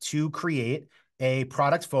ask it to create a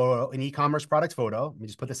product photo, an e-commerce product photo. Let me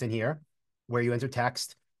just put this in here where you enter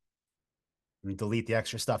text and delete the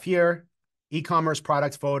extra stuff here. E-commerce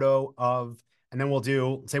product photo of, and then we'll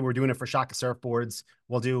do, say we're doing it for Shaka Surfboards.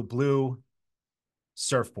 We'll do blue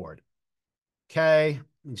surfboard. Okay,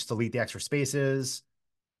 just delete the extra spaces.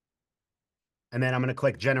 And then I'm going to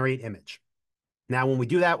click generate image. Now, when we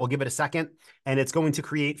do that, we'll give it a second, and it's going to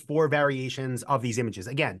create 4 variations of these images.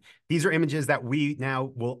 Again, these are images that we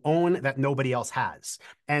now will own that nobody else has.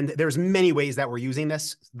 And there's many ways that we're using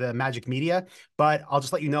this, the Magic Media, but I'll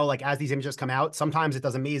just let you know, like as these images come out, sometimes it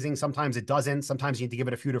does amazing, sometimes it doesn't, sometimes you need to give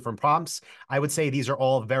it a few different prompts. I would say these are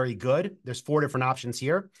all very good. There's 4 different options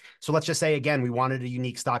here. So let's just say, again, we wanted a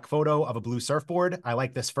unique stock photo of a blue surfboard. I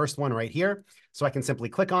like this first one right here. So I can simply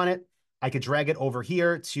click on it. I could drag it over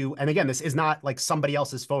here to, and again, this is not like somebody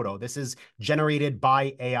else's photo. This is generated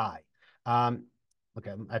by AI.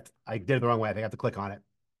 Okay, I did it the wrong way. I think I have to click on it.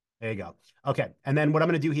 There you go. Okay, and then what I'm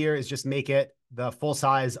going to do here is just make it the full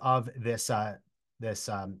size of this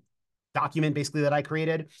document basically that I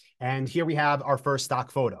created. And here we have our first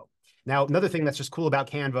stock photo. Now, another thing that's just cool about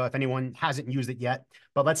Canva, if anyone hasn't used it yet,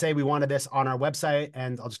 but let's say we wanted this on our website,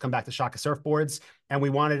 and I'll just come back to Shaka Surfboards, and we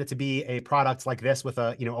wanted it to be a product like this with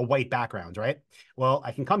a, a white background, right? Well,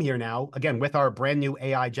 I can come here now, again, with our brand new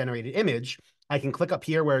AI generated image. I can click up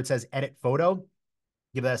here where it says edit photo,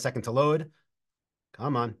 give that a second to load.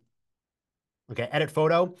 Come on. Okay, edit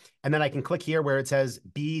photo. And then I can click here where it says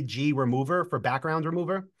BG remover for background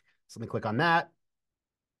remover. So let me click on that.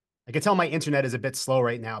 I can tell my internet is a bit slow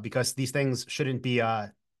right now because these things shouldn't be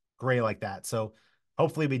gray like that. So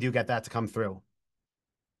hopefully we do get that to come through.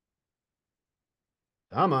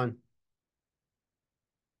 Come on.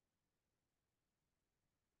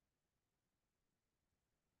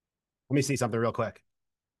 Let me see something real quick.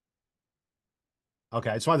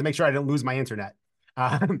 Okay, I just wanted to make sure I didn't lose my internet.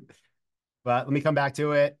 Um, but let me come back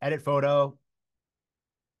to it. Edit photo.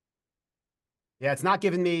 Yeah, it's not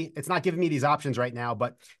giving me these options right now,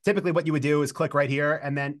 but typically what you would do is click right here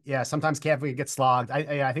and then yeah, sometimes Canva gets slogged.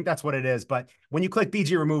 I think that's what it is. But when you click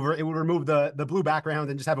BG remover, it will remove the blue background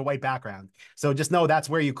and just have a white background. So just know that's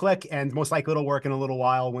where you click, and most likely it'll work in a little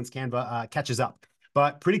while once Canva catches up.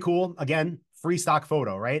 But pretty cool. Again, free stock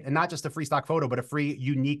photo, right? And not just a free stock photo, but a free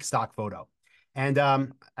unique stock photo. And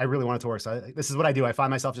I really want it to work. So this is what I do. I find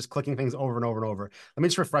myself just clicking things over and over and over. Let me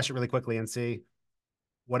just refresh it really quickly and see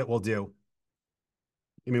what it will do.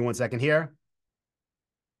 Give me 1 second here.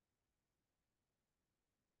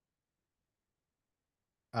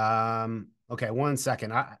 Okay, 1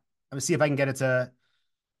 second. Let me see if I can get it to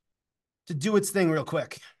do its thing real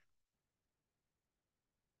quick.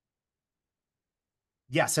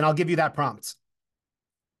 Yes, and I'll give you that prompt.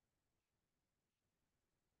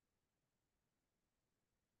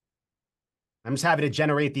 I'm just having to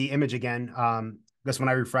generate the image again. This when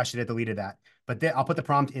I refreshed it, it deleted that. But I'll put the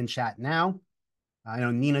prompt in chat now. I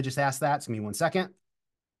know Nina just asked that. So give me 1 second.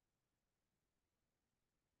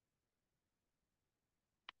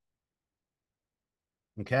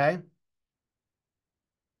 Okay.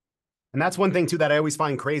 And that's one thing too that I always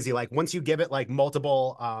find crazy. Like once you give it like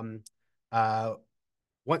multiple uh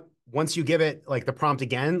once you give it like the prompt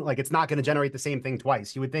again, like it's not going to generate the same thing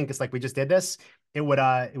twice. You would think it's like we just did this, it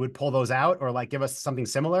would pull those out or like give us something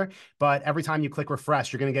similar. But every time you click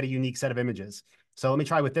refresh, you're going to get a unique set of images. So let me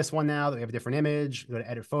try with this one now that we have a different image. Go to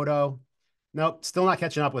edit photo. Nope, still not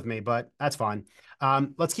catching up with me, but that's fine.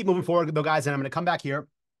 Let's keep moving forward though, guys. And I'm going to come back here.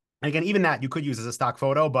 And again, even that you could use as a stock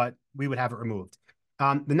photo, but we would have it removed.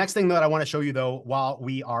 The next thing that I want to show you, though, while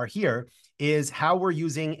we are here, is how we're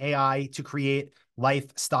using AI to create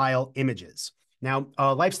lifestyle images. Now,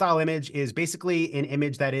 a lifestyle image is basically an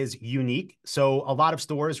image that is unique. So a lot of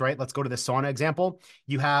stores, right? Let's go to the sauna example.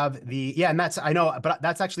 You have and that's, I know, but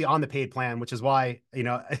that's actually on the paid plan, which is why,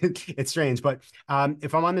 it's strange. But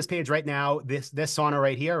if I'm on this page right now, this sauna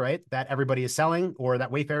right here, right, that everybody is selling, or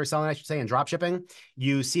that Wayfair is selling, I should say, and drop shipping,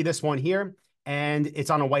 you see this one here and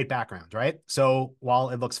it's on a white background, right? So while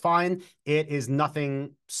it looks fine, it is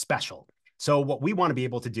nothing special. So what we want to be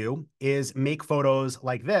able to do is make photos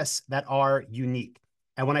like this that are unique.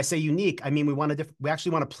 And when I say unique, I mean we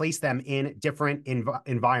actually want to place them in different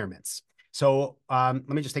environments. So let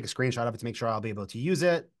me just take a screenshot of it to make sure I'll be able to use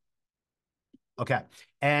it. Okay.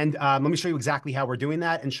 And let me show you exactly how we're doing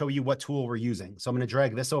that and show you what tool we're using. So I'm going to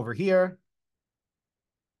drag this over here.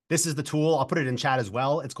 This is the tool. I'll put it in chat as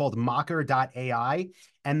well. It's called mocker.ai.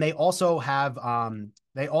 And they also have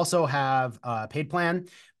a paid plan,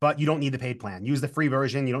 but you don't need the paid plan. Use the free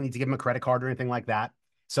version. You don't need to give them a credit card or anything like that.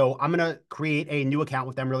 So I'm going to create a new account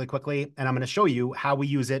with them really quickly, and I'm going to show you how we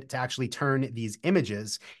use it to actually turn these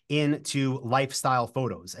images into lifestyle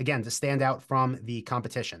photos, again, to stand out from the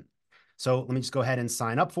competition. So let me just go ahead and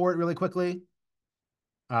sign up for it really quickly.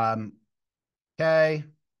 Okay.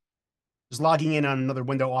 Just logging in on another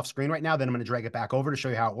window off screen right now. Then I'm going to drag it back over to show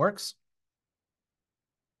you how it works.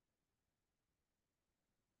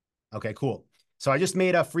 Okay, cool. So I just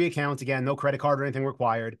made a free account again, no credit card or anything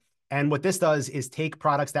required. And what this does is take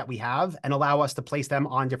products that we have and allow us to place them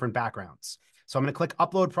on different backgrounds. So I'm going to click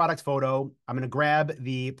upload product photo. I'm going to grab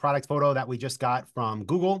the product photo that we just got from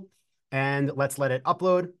Google and let's let it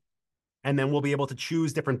upload. And then we'll be able to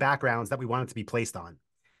choose different backgrounds that we want it to be placed on.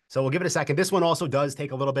 So we'll give it a second. This one also does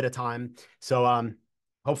take a little bit of time. So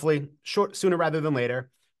hopefully sooner rather than later.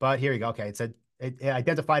 But here you go. Okay, it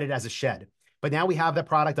identified it as a shed. But now we have the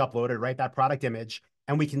product uploaded, right? That product image,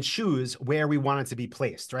 and we can choose where we want it to be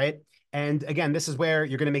placed, right? And again, this is where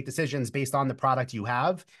you're going to make decisions based on the product you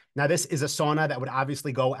have. Now, this is a sauna that would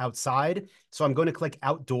obviously go outside. So I'm going to click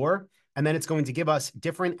outdoor, and then it's going to give us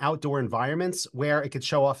different outdoor environments where it could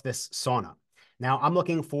show off this sauna. Now, I'm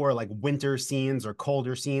looking for like winter scenes or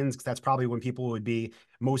colder scenes because that's probably when people would be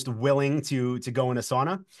most willing to go in a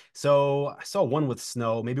sauna. So I saw one with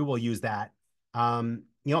snow. Maybe we'll use that.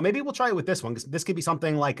 Maybe we'll try it with this one because this could be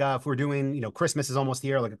something like if we're doing, Christmas is almost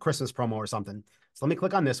here, like a Christmas promo or something. So let me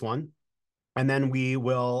click on this one, and then we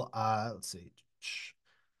will, let's see,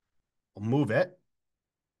 we'll move it.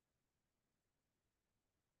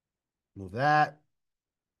 Move that.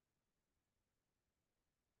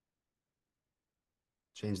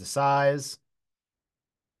 Change the size.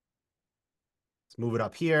 Let's move it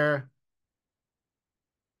up here.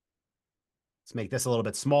 Let's make this a little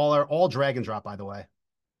bit smaller. All drag and drop, by the way.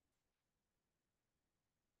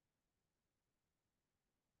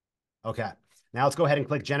 Okay. Now let's go ahead and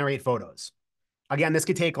click generate photos. Again, this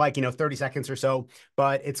could take like, 30 seconds or so,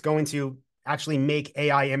 but it's going to actually make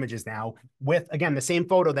AI images now with, again, the same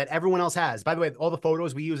photo that everyone else has. By the way, all the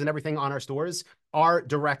photos we use and everything on our stores are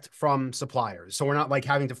direct from suppliers. So we're not like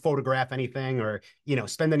having to photograph anything or,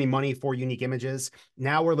 spend any money for unique images.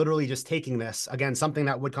 Now we're literally just taking this, again, something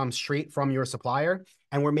that would come straight from your supplier,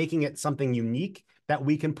 and we're making it something unique that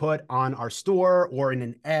we can put on our store or in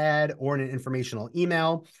an ad or in an informational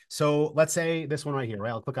email. So let's say this one right here,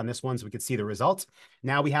 right? I'll click on this one so we can see the results.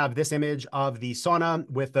 Now we have this image of the sauna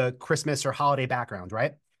with the Christmas or holiday background,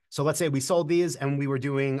 right? So let's say we sold these and we were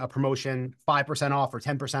doing a promotion 5% off or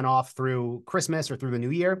 10% off through Christmas or through the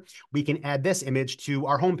new year. We can add this image to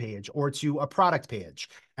our homepage or to a product page,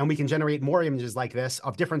 and we can generate more images like this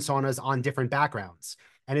of different saunas on different backgrounds.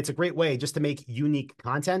 And it's a great way just to make unique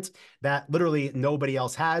content that literally nobody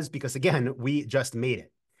else has because, again, we just made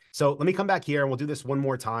it. So let me come back here and we'll do this one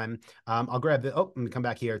more time. I'll grab let me come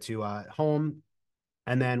back here to home,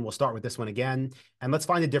 and then we'll start with this one again. And let's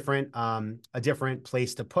find a different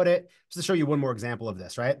place to put it just to show you one more example of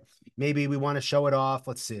this, right? Maybe we want to show it off.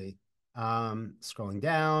 Let's see. Scrolling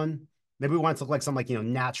down. Maybe we want it to look like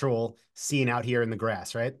some natural scene out here in the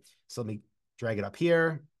grass, right? So let me drag it up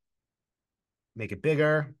here. Make it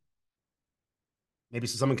bigger. Maybe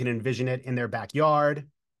so someone can envision it in their backyard.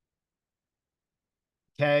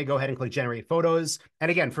 Okay, go ahead and click generate photos. And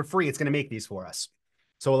again, for free, it's going to make these for us.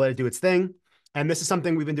 So we'll let it do its thing. And this is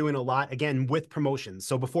something we've been doing a lot, again, with promotions.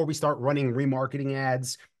 So before we start running remarketing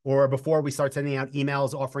ads or before we start sending out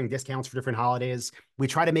emails offering discounts for different holidays, we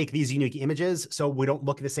try to make these unique images so we don't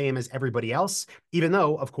look the same as everybody else, even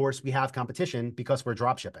though, of course, we have competition because we're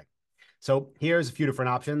drop shipping. So here's a few different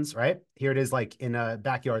options, right? Here it is like in a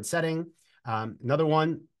backyard setting. Another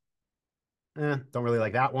one, don't really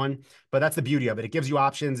like that one, but that's the beauty of it. It gives you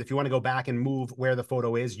options. If you want to go back and move where the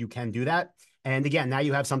photo is, you can do that. And again, now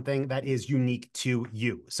you have something that is unique to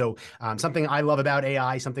you. So something I love about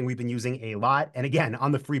AI, something we've been using a lot. And again,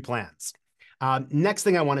 on the free plans. Next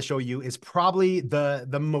thing I want to show you is probably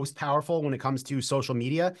the most powerful when it comes to social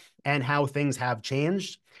media and how things have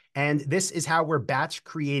changed. And this is how we're batch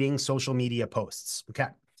creating social media posts. Okay.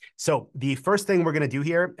 So the first thing we're going to do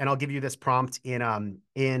here, and I'll give you this prompt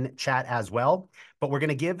in chat as well, but we're going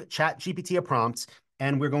to give ChatGPT a prompt,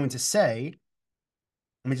 and we're going to say,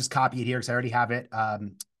 let me just copy it here because I already have it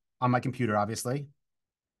on my computer, obviously.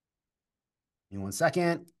 Give me 1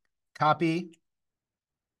 second. Copy.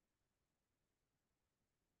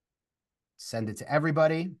 Send it to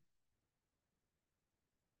everybody.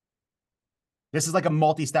 This is like a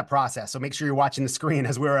multi-step process, so make sure you're watching the screen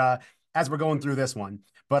as we're going through this one.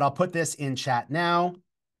 But I'll put this in chat now.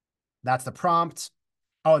 That's the prompt.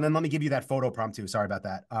 Oh, and then let me give you that photo prompt too. Sorry about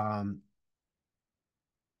that.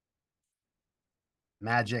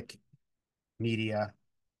 Magic Media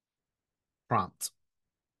prompt.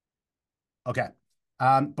 Okay.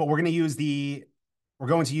 But we're going to use the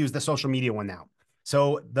social media one now.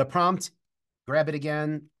 So the prompt, grab it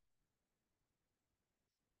again.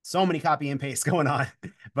 So many copy and paste going on,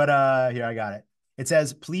 but here I got it. It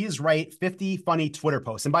says, please write 50 funny Twitter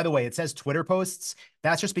posts. And by the way, it says Twitter posts.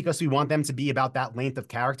 That's just because we want them to be about that length of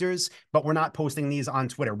characters, but we're not posting these on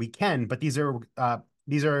Twitter. We can, but these are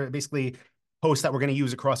basically posts that we're going to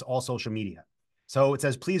use across all social media. So it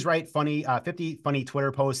says, please write funny, 50 funny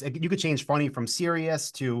Twitter posts. You could change funny from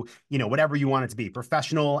serious to, whatever you want it to be,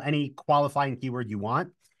 professional, any qualifying keyword you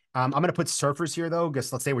want. I'm going to put surfers here though,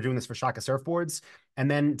 because let's say we're doing this for Shaka surfboards.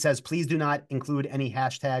 And then it says, please do not include any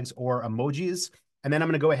hashtags or emojis. And then I'm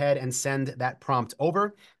going to go ahead and send that prompt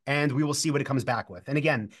over and we will see what it comes back with. And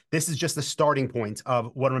again, this is just the starting point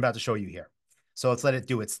of what I'm about to show you here. So let's let it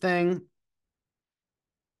do its thing.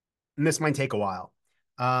 And this might take a while.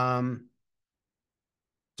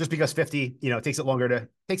 Just because 50, takes it longer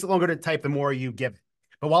to type the more you give it.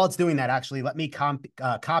 But while it's doing that, actually, let me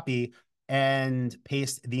copy and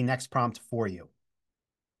paste the next prompt for you.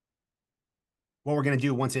 What we're going to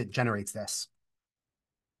do once it generates this.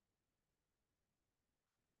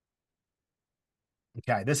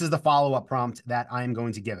 Okay, this is the follow-up prompt that I'm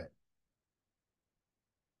going to give it.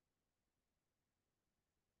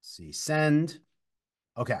 Let's see, send.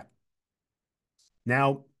 Okay.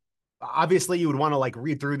 Now, obviously, you would want to like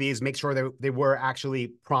read through these, make sure that they were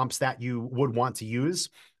actually prompts that you would want to use.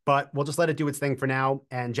 But we'll just let it do its thing for now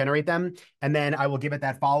and generate them. And then I will give it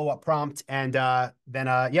that follow-up prompt. And then,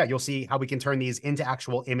 yeah, you'll see how we can turn these into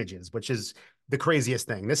actual images, which is the craziest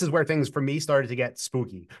thing. This is where things for me started to get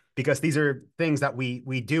spooky because these are things that we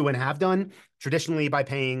do and have done traditionally by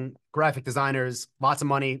paying graphic designers lots of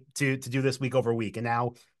money to do this week over week. And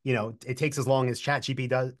now, it takes as long as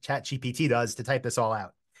ChatGPT does to type this all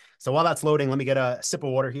out. So while that's loading, let me get a sip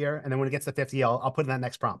of water here. And then when it gets to 50, I'll put in that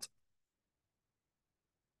next prompt.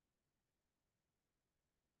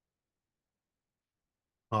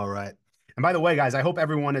 All right. And by the way, guys, I hope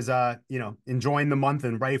everyone is enjoying the month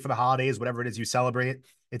and ready for the holidays, whatever it is you celebrate.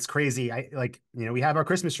 It's crazy. We have our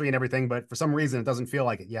Christmas tree and everything, but for some reason it doesn't feel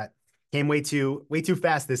like it yet. Came way too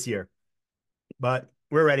fast this year. But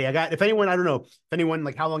we're ready. I don't know if anyone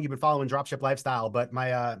like how long you've been following Dropship Lifestyle, but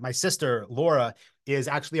my sister Laura is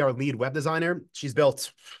actually our lead web designer. She's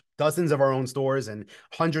built dozens of our own stores and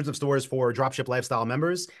hundreds of stores for Dropship Lifestyle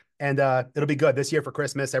members. And it'll be good this year for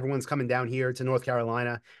Christmas. Everyone's coming down here to North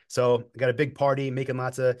Carolina. So I got a big party, making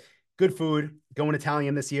lots of good food, going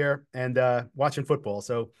Italian this year, and watching football.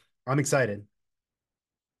 So I'm excited.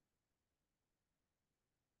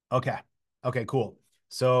 Okay. Okay, cool.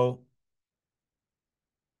 So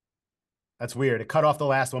that's weird. It cut off the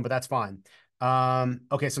last one, but that's fine.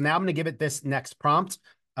 Okay, so now I'm gonna give it this next prompt.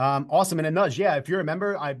 Awesome. And a nudge. Yeah, if you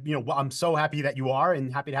remember, I'm so happy that you are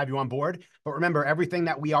and happy to have you on board. But remember, everything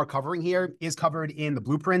that we are covering here is covered in the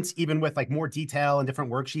blueprints, even with like more detail and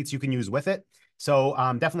different worksheets you can use with it. So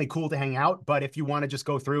definitely cool to hang out. But if you want to just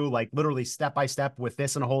go through like literally step by step with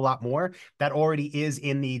this and a whole lot more, that already is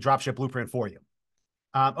in the dropship blueprint for you.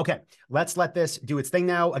 Okay, let's let this do its thing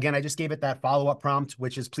now. Again, I just gave it that follow-up prompt,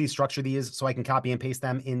 which is please structure these so I can copy and paste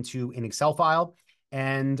them into an Excel file,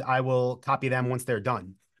 and I will copy them once they're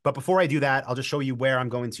done. But before I do that, I'll just show you where I'm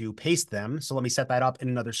going to paste them. So let me set that up in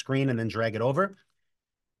another screen and then drag it over.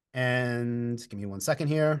 And give me 1 second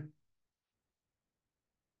here.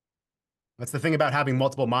 That's the thing about having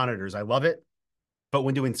multiple monitors. I love it. But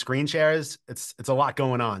when doing screen shares, it's a lot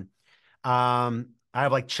going on. I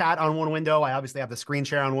have like chat on one window. I obviously have the screen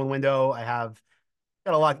share on one window. I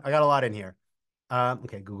got a lot in here.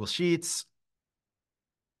 Okay, Google Sheets.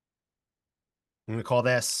 I'm gonna call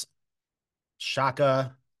this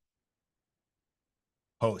Shaka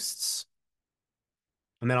Posts.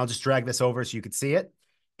 And then I'll just drag this over so you could see it.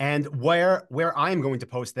 And where I'm going to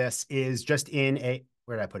post this is just in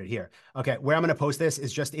where did I put it here? Okay, where I'm going to post this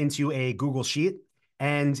is just into a Google Sheet.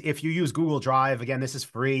 And if you use Google Drive, again, this is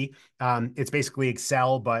free. It's basically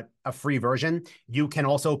Excel, but a free version. You can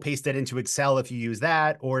also paste it into Excel if you use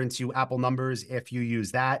that, or into Apple Numbers if you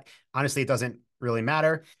use that. Honestly, it doesn't really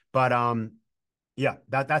matter. But yeah,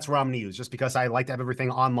 that's where I'm going to use, just because I like to have everything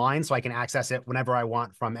online so I can access it whenever I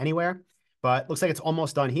want from anywhere. But looks like it's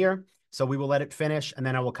almost done here. So we will let it finish, and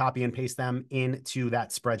then I will copy and paste them into that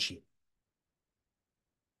spreadsheet.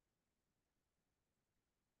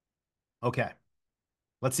 Okay.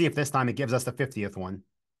 Let's see if this time it gives us the 50th one.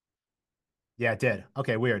 Yeah, it did.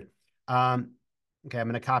 Okay, weird. Okay, I'm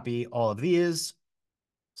going to copy all of these,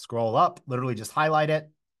 scroll up, literally just highlight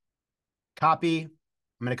it, copy.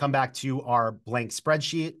 I'm going to come back to our blank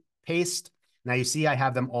spreadsheet, paste. Now you see I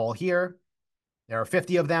have them all here. There are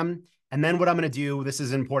 50 of them. And then what I'm going to do, this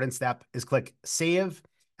is an important step, is click save.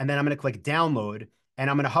 And then I'm going to click download. And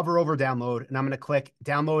I'm going to hover over download. And I'm going to click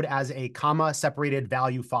download as a comma separated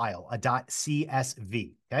value file, a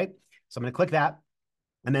 .csv. Okay. So I'm going to click that.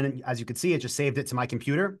 And then as you can see, it just saved it to my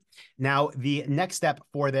computer. Now, the next step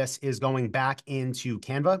for this is going back into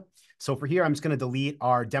Canva. So for here, I'm just going to delete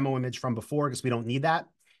our demo image from before because we don't need that.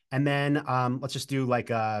 And then let's just do like,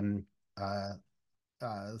 let's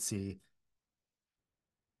see.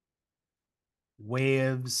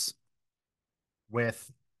 waves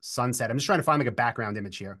with sunset. I'm just trying to find like a background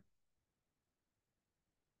image here.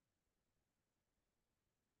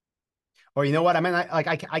 Or you know what? I mean,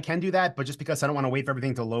 I can do that, but just because I don't want to wait for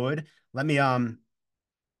everything to load, let me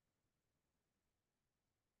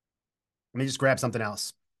just grab something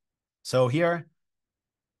else. So here,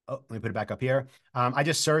 oh, let me put it back up here. I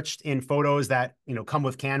just searched in photos that come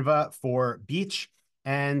with Canva for beach,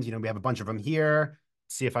 and we have a bunch of them here.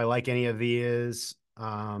 See if I like any of these.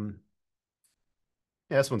 Yeah,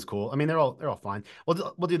 this one's cool. I mean, they're all fine.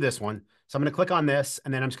 We'll do this one. So I'm going to click on this,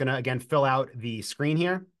 and then I'm just going to again fill out the screen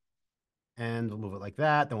here, and we'll move it like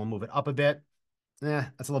that. Then we'll move it up a bit.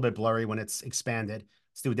 That's a little bit blurry when it's expanded.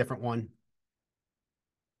 Let's do a different one.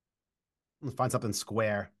 Let's find something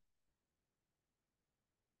square.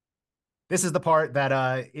 This is the part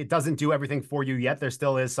that it doesn't do everything for you yet. There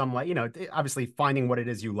still is some, like, obviously finding what it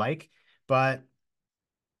is you like, but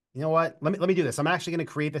you know what? Let me do this. I'm actually going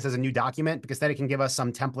to create this as a new document because then it can give us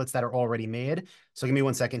some templates that are already made. So give me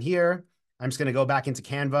 1 second here. I'm just going to go back into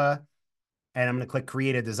Canva, and I'm going to click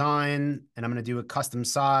create a design, and I'm going to do a custom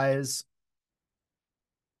size.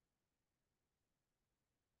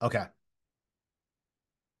 Okay.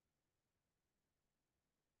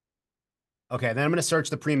 Okay, then I'm going to search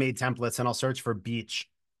the pre-made templates, and I'll search for beach.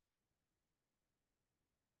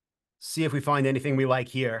 See if we find anything we like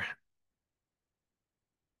here.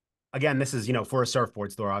 Again, this is, for a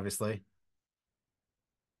surfboard store, obviously.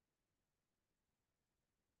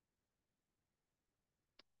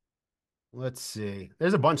 Let's see.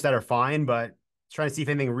 There's a bunch that are fine, but trying to see if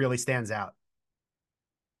anything really stands out.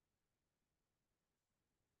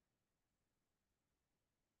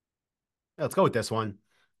 Let's go with this one.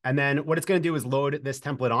 And then what it's going to do is load this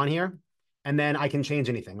template on here, and then I can change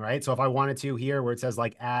anything, right? So if I wanted to here where it says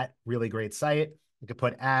like at really great site, I could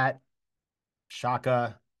put at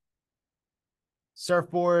Shaka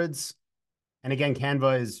surfboards. And again,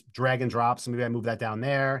 Canva is drag and drop. So maybe I move that down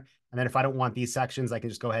there. And then if I don't want these sections, I can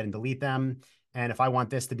just go ahead and delete them. And if I want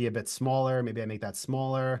this to be a bit smaller, maybe I make that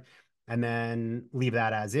smaller and then leave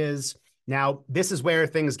that as is. Now, this is where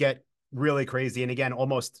things get really crazy and again,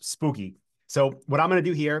 almost spooky. So what I'm going to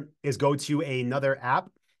do here is go to another app,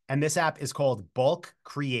 and this app is called Bulk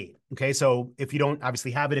Create. Okay, so if you don't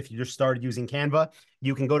obviously have it, if you just started using Canva,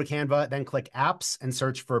 you can go to Canva, then click apps and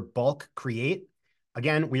search for Bulk Create.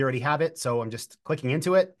 Again, we already have it, so I'm just clicking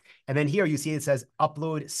into it. And then here you see it says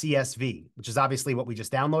upload CSV, which is obviously what we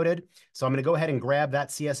just downloaded. So I'm going to go ahead and grab that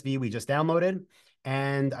CSV we just downloaded,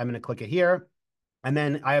 and I'm going to click it here. And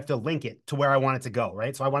then I have to link it to where I want it to go,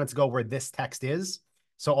 right? So I want it to go where this text is.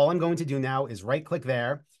 So all I'm going to do now is right click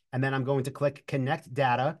there, and then I'm going to click connect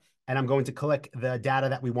data, and I'm going to click the data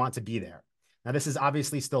that we want to be there. Now, this is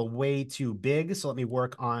obviously still way too big, so let me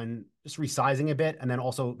work on just resizing a bit and then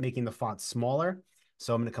also making the font smaller.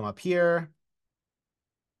 So I'm going to come up here,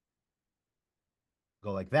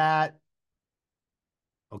 go like that.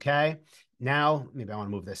 Okay. Now, maybe I want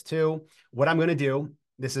to move this too. What I'm going to do,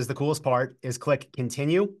 this is the coolest part, is click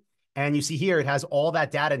continue. And you see here, it has all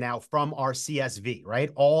that data now from our CSV, right?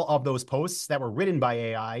 All of those posts that were written by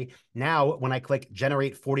AI. Now, when I click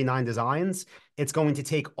generate 49 designs, it's going to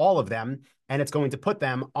take all of them and it's going to put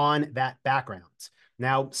them on that background.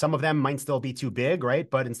 Now, some of them might still be too big, right?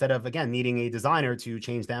 But instead of, again, needing a designer to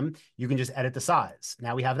change them, you can just edit the size.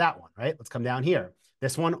 Now we have that one, right? Let's come down here.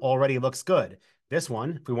 This one already looks good. This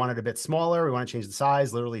one, if we want it a bit smaller, we want to change the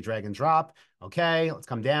size, literally drag and drop. Okay, let's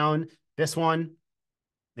come down. This one,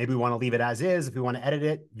 maybe we want to leave it as is. If we want to edit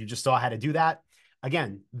it, you just saw how to do that.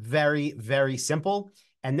 Again, very, very simple.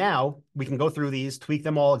 And now we can go through these, tweak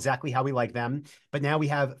them all exactly how we like them. But now we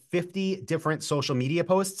have 50 different social media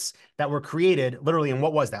posts that were created literally in,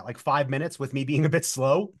 what was that, like 5 minutes with me being a bit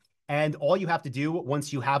slow. And all you have to do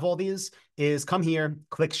once you have all these is come here,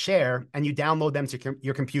 click share, and you download them to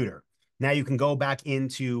your computer. Now you can go back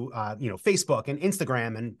into Facebook and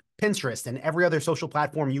Instagram and Pinterest and every other social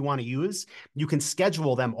platform you want to use. You can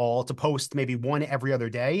schedule them all to post maybe one every other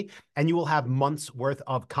day, and you will have months worth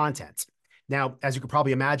of content. Now, as you could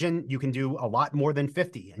probably imagine, you can do a lot more than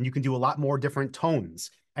 50, and you can do a lot more different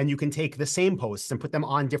tones. And you can take the same posts and put them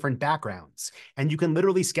on different backgrounds. And you can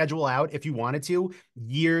literally schedule out, if you wanted to,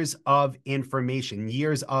 years of information,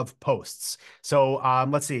 years of posts. So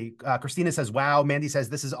let's see. Christina says, wow. Mandy says,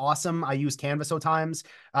 this is awesome. I use Canva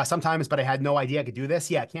sometimes, but I had no idea I could do this.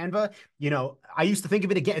 Yeah, Canva, I used to think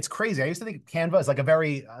of it again. It's crazy. I used to think Canva is like a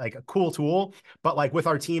very like a cool tool, but like with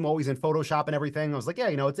our team always in Photoshop and everything, I was like, yeah,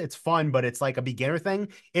 it's fun, but it's like a beginner thing.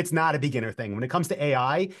 It's not a beginner thing. When it comes to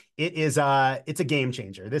AI, it's a game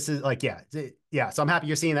changer. This is like, yeah. So I'm happy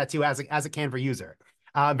you're seeing that too as a Canva user.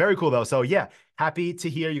 Very cool though. So yeah, happy to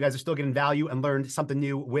hear you guys are still getting value and learned something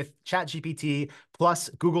new with ChatGPT plus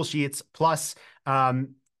Google Sheets plus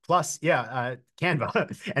Canva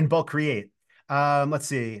and bulk create. Let's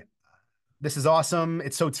see. This is awesome.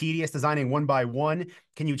 It's so tedious designing one by one.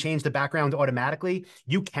 Can you change the background automatically?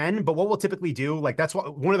 You can, but what we'll typically do, like that's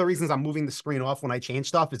one of the reasons I'm moving the screen off when I change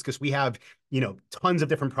stuff is because we have, tons of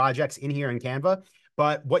different projects in here in Canva.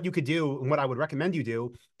 But what you could do and what I would recommend you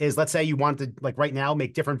do is, let's say you want to, like right now,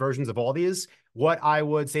 make different versions of all these. What I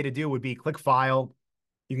would say to do would be click file.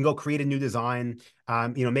 You can go create a new design,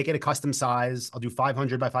 make it a custom size. I'll do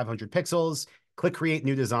 500 by 500 pixels, click create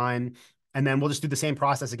new design. And then we'll just do the same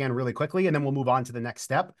process again really quickly, and then we'll move on to the next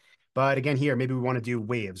step. But again, here, maybe we want to do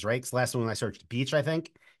waves, right? So last one I searched beach, I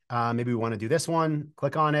think. Maybe we want to do this one,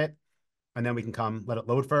 click on it, and then we can let it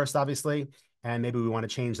load first, obviously. And maybe we want to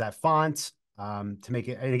change that font to make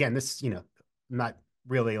it, and again, this, I'm not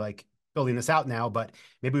really like building this out now, but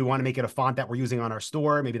maybe we want to make it a font that we're using on our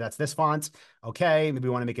store. Maybe that's this font. Okay. Maybe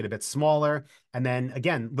we want to make it a bit smaller. And then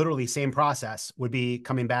again, literally same process would be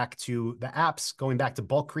coming back to the apps, going back to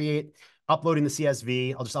bulk create, uploading the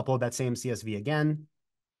CSV. I'll just upload that same CSV again.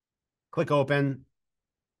 Click open.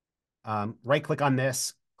 Right click on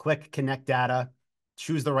this, click connect data,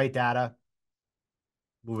 choose the right data,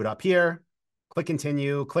 move it up here, click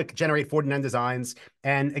continue, click generate 49 designs.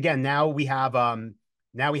 And again, now we have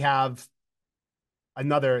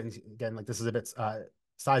another, again, like this is a bit,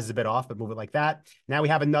 size is a bit off, but move it like that. Now we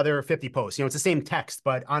have another 50 posts. It's the same text,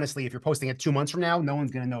 but honestly, if you're posting it 2 months from now, no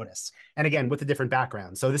one's going to notice. And again, with a different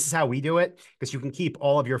background. So this is how we do it, because you can keep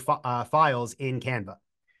all of your files in Canva.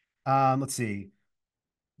 Let's see.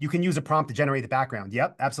 You can use a prompt to generate the background.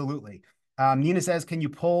 Yep, absolutely. Nina says, can you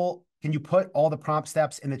put all the prompt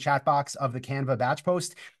steps in the chat box of the Canva batch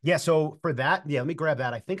post? Yeah, so for that, let me grab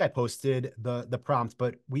that. I think I posted the prompt,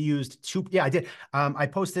 but we used two. Yeah, I did. I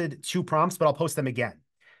posted 2 prompts, but I'll post them again.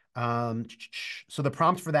 So the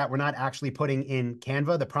prompt for that, we're not actually putting in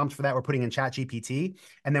Canva. The prompt for that, we're putting in ChatGPT,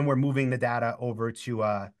 and then we're moving the data over to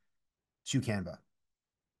Canva.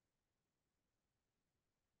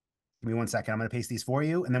 Give me 1 second. I'm going to paste these for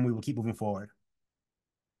you, and then we will keep moving forward.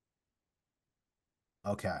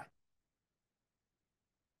 Okay.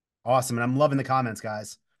 Awesome. And I'm loving the comments,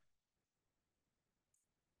 guys.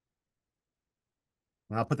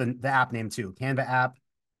 And I'll put the app name too. Canva app.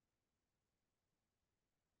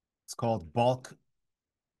 It's called Bulk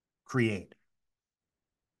Create.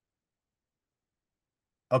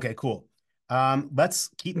 Okay, cool. Let's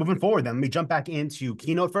keep moving forward then. Let me jump back into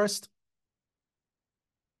Keynote first.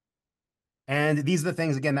 And these are the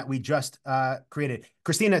things, again, that we just created.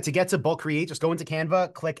 Christina, to get to bulk create, just go into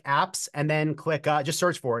Canva, click apps, and then click, just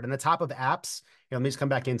search for it. And the top of apps, let me just come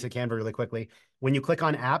back into Canva really quickly. When you click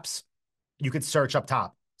on apps, you could search up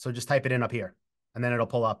top. So just type it in up here, and then it'll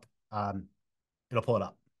pull up. It'll pull it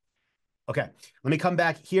up. Okay, let me come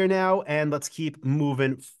back here now, and let's keep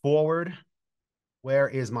moving forward. Where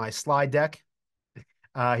is my slide deck?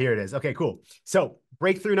 Here it is. Okay, cool. So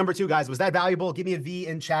breakthrough number 2, guys. Was that valuable? Give me a V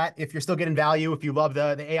in chat if you're still getting value, if you love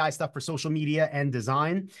the AI stuff for social media and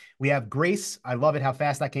design. We have Grace. I love it how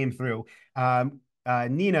fast that came through.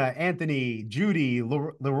 Nina, Anthony, Judy,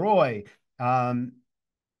 Leroy.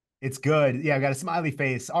 It's good. Yeah, I got a smiley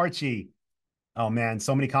face. Archie. Oh, man,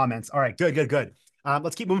 so many comments. All right, good.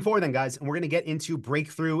 Let's keep moving forward then, guys. And we're going to get into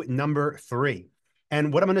breakthrough number 3.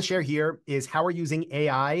 And what I'm going to share here is how we're using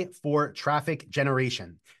AI for traffic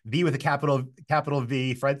generation. V with a capital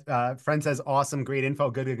V. Friend says, awesome, great info.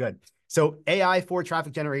 Good. So AI for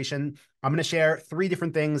traffic generation. I'm going to share 3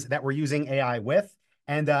 different things that we're using AI with.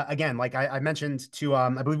 And again, like I mentioned to,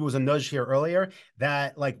 I believe it was a nudge here earlier,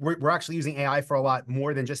 that like we're actually using AI for a lot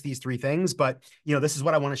more than just these 3 things. But, this is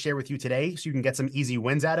what I want to share with you today so you can get some easy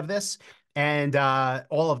wins out of this. And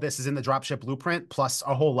all of this is in the Dropship Blueprint, plus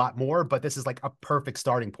a whole lot more, but this is like a perfect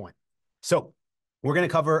starting point. So we're going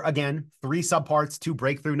to cover, again, 3 subparts to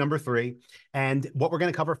breakthrough number 3. And what we're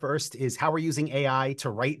going to cover first is how we're using AI to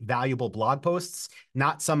write valuable blog posts,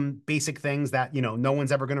 not some basic things that, no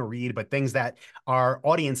one's ever going to read, but things that our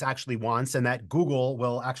audience actually wants and that Google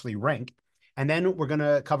will actually rank. And then we're going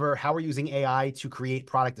to cover how we're using AI to create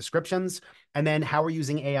product descriptions, and then how we're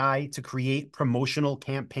using AI to create promotional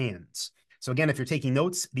campaigns. So again, if you're taking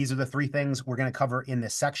notes, these are the 3 things we're going to cover in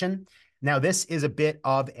this section. Now, this is a bit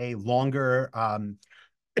of a longer, a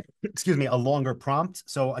longer prompt.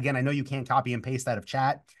 So again, I know you can't copy and paste out of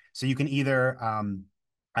chat. So you can either,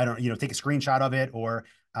 take a screenshot of it or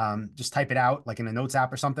just type it out like in a notes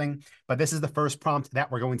app or something. But this is the first prompt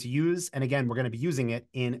that we're going to use. And again, we're going to be using it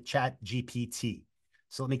in ChatGPT.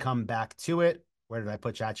 So let me come back to it. Where did I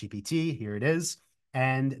put ChatGPT? Here it is.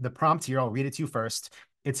 And the prompt here, I'll read it to you first.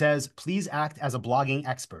 It says, please act as a blogging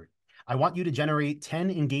expert. I want you to generate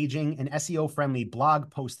 10 engaging and SEO-friendly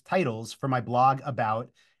blog post titles for my blog about,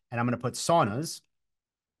 and I'm going to put saunas.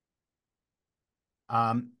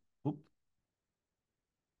 Oop,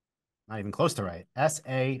 not even close to right.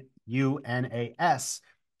 SAUNAS,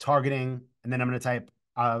 targeting, and then I'm going to type,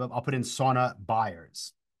 I'll put in sauna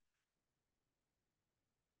buyers.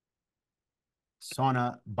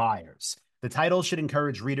 Sauna buyers. The title should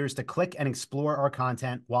encourage readers to click and explore our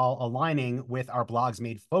content while aligning with our blog's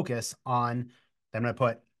main focus on, I'm going to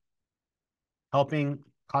put helping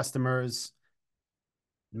customers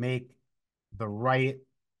make the right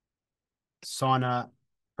sauna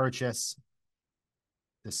purchase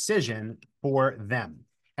decision for them.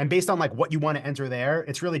 And based on like what you want to enter there,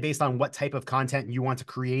 it's really based on what type of content you want to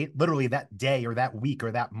create literally that day or that week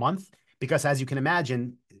or that month. Because as you can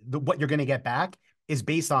imagine, what you're going to get back is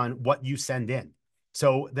based on what you send in.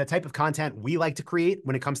 So the type of content we like to create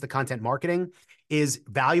when it comes to content marketing is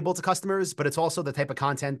valuable to customers, but it's also the type of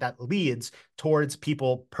content that leads towards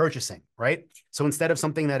people purchasing, right? So instead of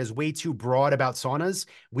something that is way too broad about saunas,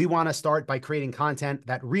 we want to start by creating content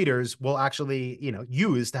that readers will actually,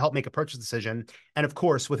 use to help make a purchase decision. And of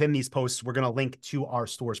course, within these posts, we're going to link to our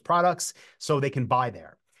store's products so they can buy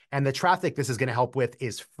there. And the traffic this is going to help with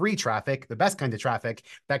is free traffic, the best kind of traffic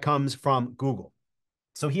that comes from Google.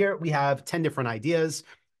 So here we have 10 different ideas,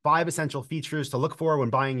 5 essential features to look for when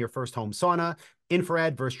buying your first home sauna,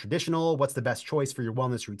 infrared versus traditional, what's the best choice for your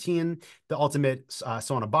wellness routine, the ultimate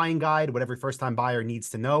sauna buying guide, what every first-time buyer needs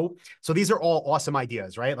to know. So these are all awesome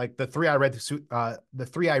ideas, right? Like the three I read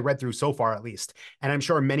through so far, at least, and I'm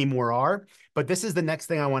sure many more are. But this is the next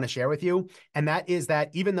thing I want to share with you, and that is that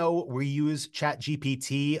even though we use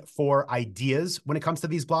ChatGPT for ideas when it comes to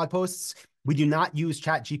these blog posts, we do not use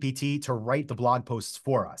ChatGPT to write the blog posts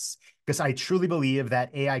for us, because I truly believe that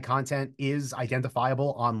AI content is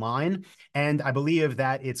identifiable online. And I believe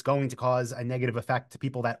that it's going to cause a negative effect to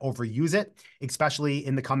people that overuse it, especially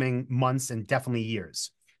in the coming months and definitely years.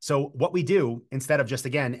 So what we do, instead of just,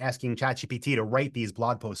 again, asking ChatGPT to write these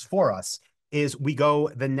blog posts for us, is we go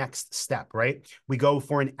the next step, right? We go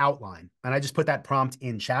for an outline. And I just put that prompt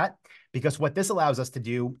in chat, because what this allows us to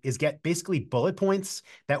do is get basically bullet points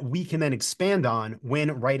that we can then expand on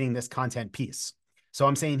when writing this content piece. So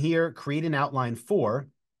I'm saying here, create an outline for,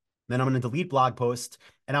 then I'm going to delete blog post,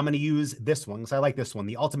 and I'm going to use this one because I like this one,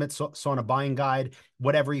 the ultimate sauna buying guide,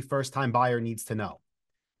 what every first-time buyer needs to know.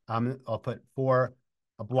 I'll put for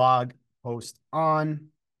a blog post on,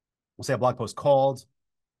 we'll say a blog post called,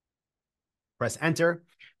 press enter,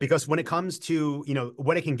 because when it comes to,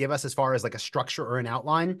 what it can give us as far as like a structure or an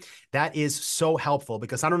outline, that is so helpful.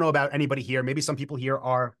 Because I don't know about anybody here, maybe some people here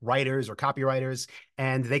are writers or copywriters,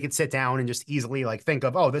 and they could sit down and just easily like think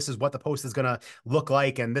of, oh, this is what the post is going to look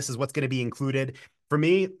like, and this is what's going to be included. For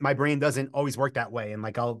me, my brain doesn't always work that way. And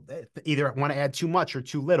like, I'll either want to add too much or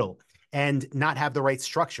too little and not have the right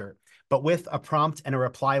structure. But with a prompt and a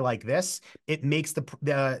reply like this, it makes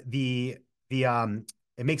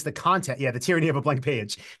it makes the content, the tyranny of a blank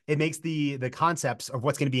page. It makes the concepts of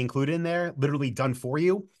what's going to be included in there literally done for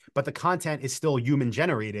you, but the content is still human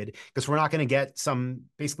generated, because we're not going to get some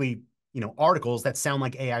basically, articles that sound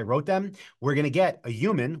like AI wrote them. We're going to get a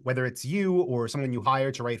human, whether it's you or someone you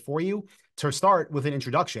hire to write for you, to start with an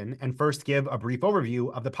introduction and first give a brief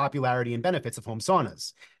overview of the popularity and benefits of home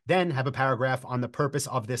saunas. Then have a paragraph on the purpose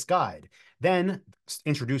of this guide. Then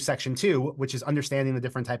introduce section 2, which is understanding the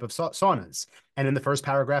different type of saunas. And in the first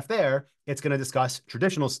paragraph there, it's going to discuss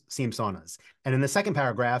traditional steam saunas. And in the second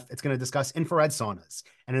paragraph, it's going to discuss infrared saunas.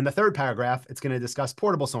 And in the third paragraph, it's going to discuss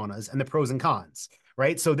portable saunas and the pros and cons,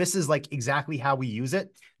 right? So this is like exactly how we use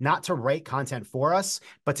it, not to write content for us,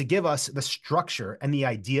 but to give us the structure and the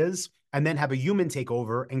ideas, and then have a human take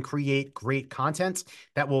over and create great content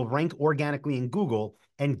that will rank organically in Google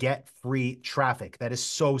and get free traffic. That is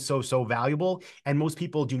so, so, so valuable. And most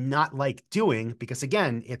people do not like doing, because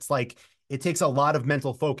again, it's like, it takes a lot of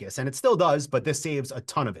mental focus, and it still does, but this saves a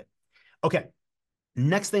ton of it. Okay.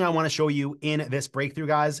 Next thing I want to show you in this breakthrough,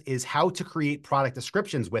 guys, is how to create product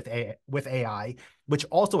descriptions with AI, which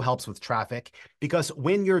also helps with traffic. Because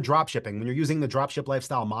when you're dropshipping, when you're using the dropship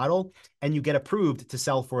lifestyle model and you get approved to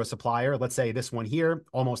sell for a supplier, let's say this one here,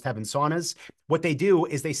 Almost Heaven Saunas, what they do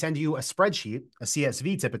is they send you a spreadsheet, a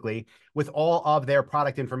CSV typically, with all of their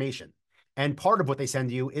product information. And part of what they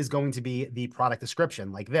send you is going to be the product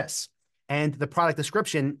description like this. And the product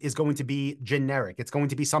description is going to be generic. It's going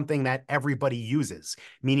to be something that everybody uses,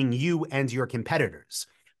 meaning you and your competitors.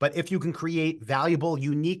 But if you can create valuable,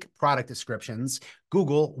 unique product descriptions,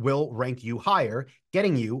 Google will rank you higher,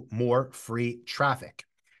 getting you more free traffic.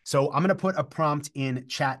 So I'm going to put a prompt in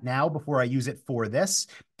chat now before I use it for this.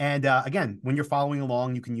 And again, when you're following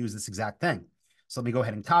along, you can use this exact thing. So let me go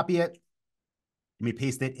ahead and copy it. Let me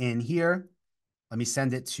paste it in here. Let me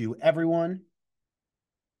send it to everyone.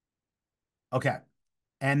 Okay.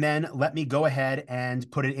 And then let me go ahead and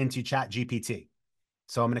put it into ChatGPT.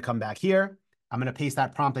 So I'm going to come back here. I'm going to paste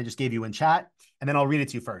that prompt I just gave you in chat, and then I'll read it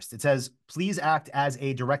to you first. It says, please act as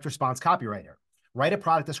a direct response copywriter. Write a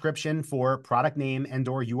product description for product name and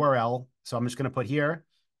or URL. So I'm just going to put here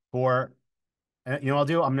for, you know what I'll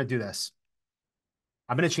do? I'm going to do this.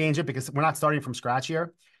 I'm going to change it because we're not starting from scratch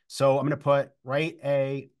here. So I'm going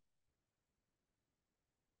to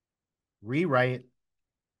rewrite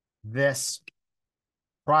this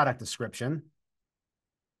product description.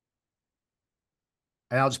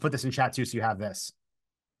 And I'll just put this in chat too, so you have this.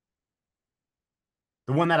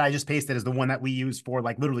 The one that I just pasted is the one that we use for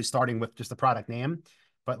like literally starting with just the product name.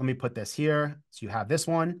 But let me put this here, so you have this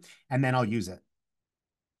one, and then I'll use it.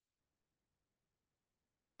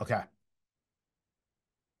 Okay. Let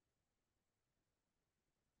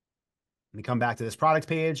me come back to this product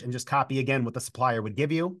page and just copy again what the supplier would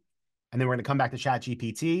give you. And then we're going to come back to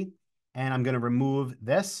ChatGPT, and I'm going to remove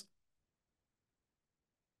this.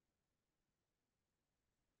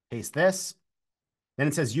 Paste this. Then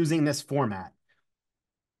it says using this format.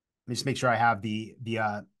 Let me just make sure I have the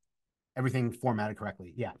everything formatted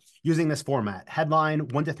correctly. Yeah. Using this format: headline,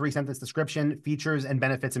 1 to 3 sentence description, features and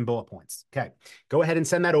benefits and bullet points. Okay. Go ahead and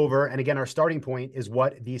send that over. And again, our starting point is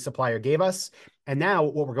what the supplier gave us. And now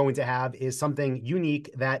what we're going to have is something unique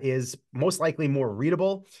that is most likely more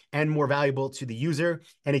readable and more valuable to the user.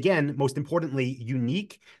 And again, most importantly,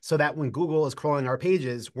 unique, so that when Google is crawling our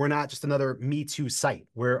pages, we're not just another Me Too site.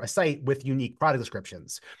 We're a site with unique product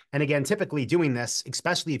descriptions. And again, typically doing this,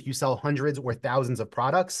 especially if you sell hundreds or thousands of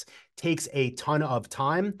products, takes a ton of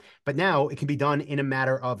time, but now it can be done in a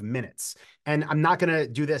matter of minutes. And I'm not going to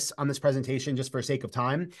do this on this presentation just for sake of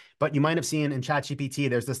time, but you might have seen in ChatGPT,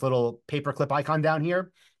 there's this little paperclip icon down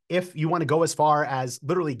here. If you want to go as far as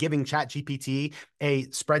literally giving ChatGPT a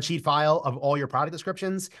spreadsheet file of all your product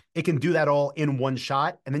descriptions, it can do that all in one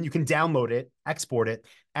shot. And then you can download it, export it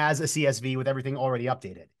as a CSV with everything already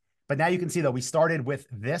updated. But now you can see that we started with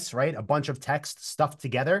this, right? A bunch of text stuffed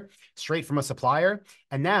together straight from a supplier.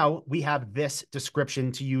 And now we have this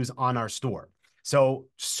description to use on our store. So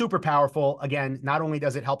super powerful. Again, not only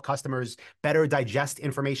does it help customers better digest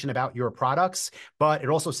information about your products, but it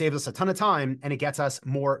also saves us a ton of time and it gets us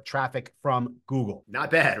more traffic from Google. Not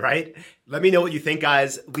bad, right? Let me know what you think,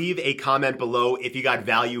 guys. Leave a comment below if you got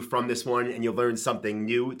value from this one and you learned something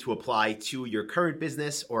new to apply to your current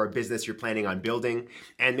business or a business you're planning on building.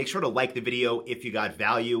 And make sure to like the video if you got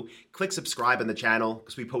value. Click subscribe on the channel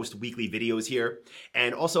because we post weekly videos here.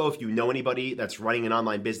 And also, if you know anybody that's running an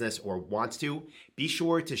online business or wants to, be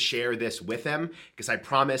sure to share this with them because I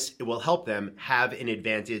promise it will help them have an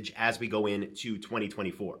advantage as we go into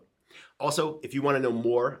 2024. Also, if you want to know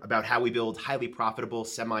more about how we build highly profitable,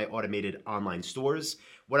 semi-automated online stores,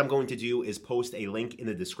 what I'm going to do is post a link in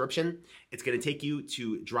the description. It's going to take you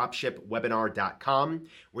to dropshipwebinar.com,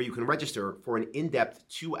 where you can register for an in-depth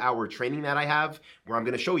 2-hour training that I have, where I'm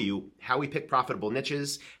going to show you how we pick profitable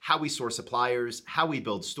niches, how we source suppliers, how we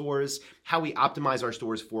build stores, how we optimize our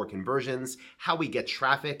stores for conversions, how we get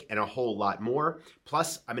traffic, and a whole lot more.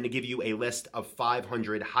 Plus, I'm going to give you a list of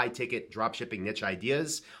 500 high-ticket dropshipping niche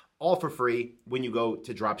ideas, all for free when you go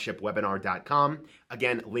to dropshipwebinar.com.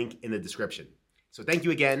 Again, link in the description. So thank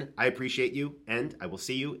you again. I appreciate you, and I will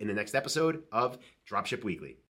see you in the next episode of Dropship Weekly.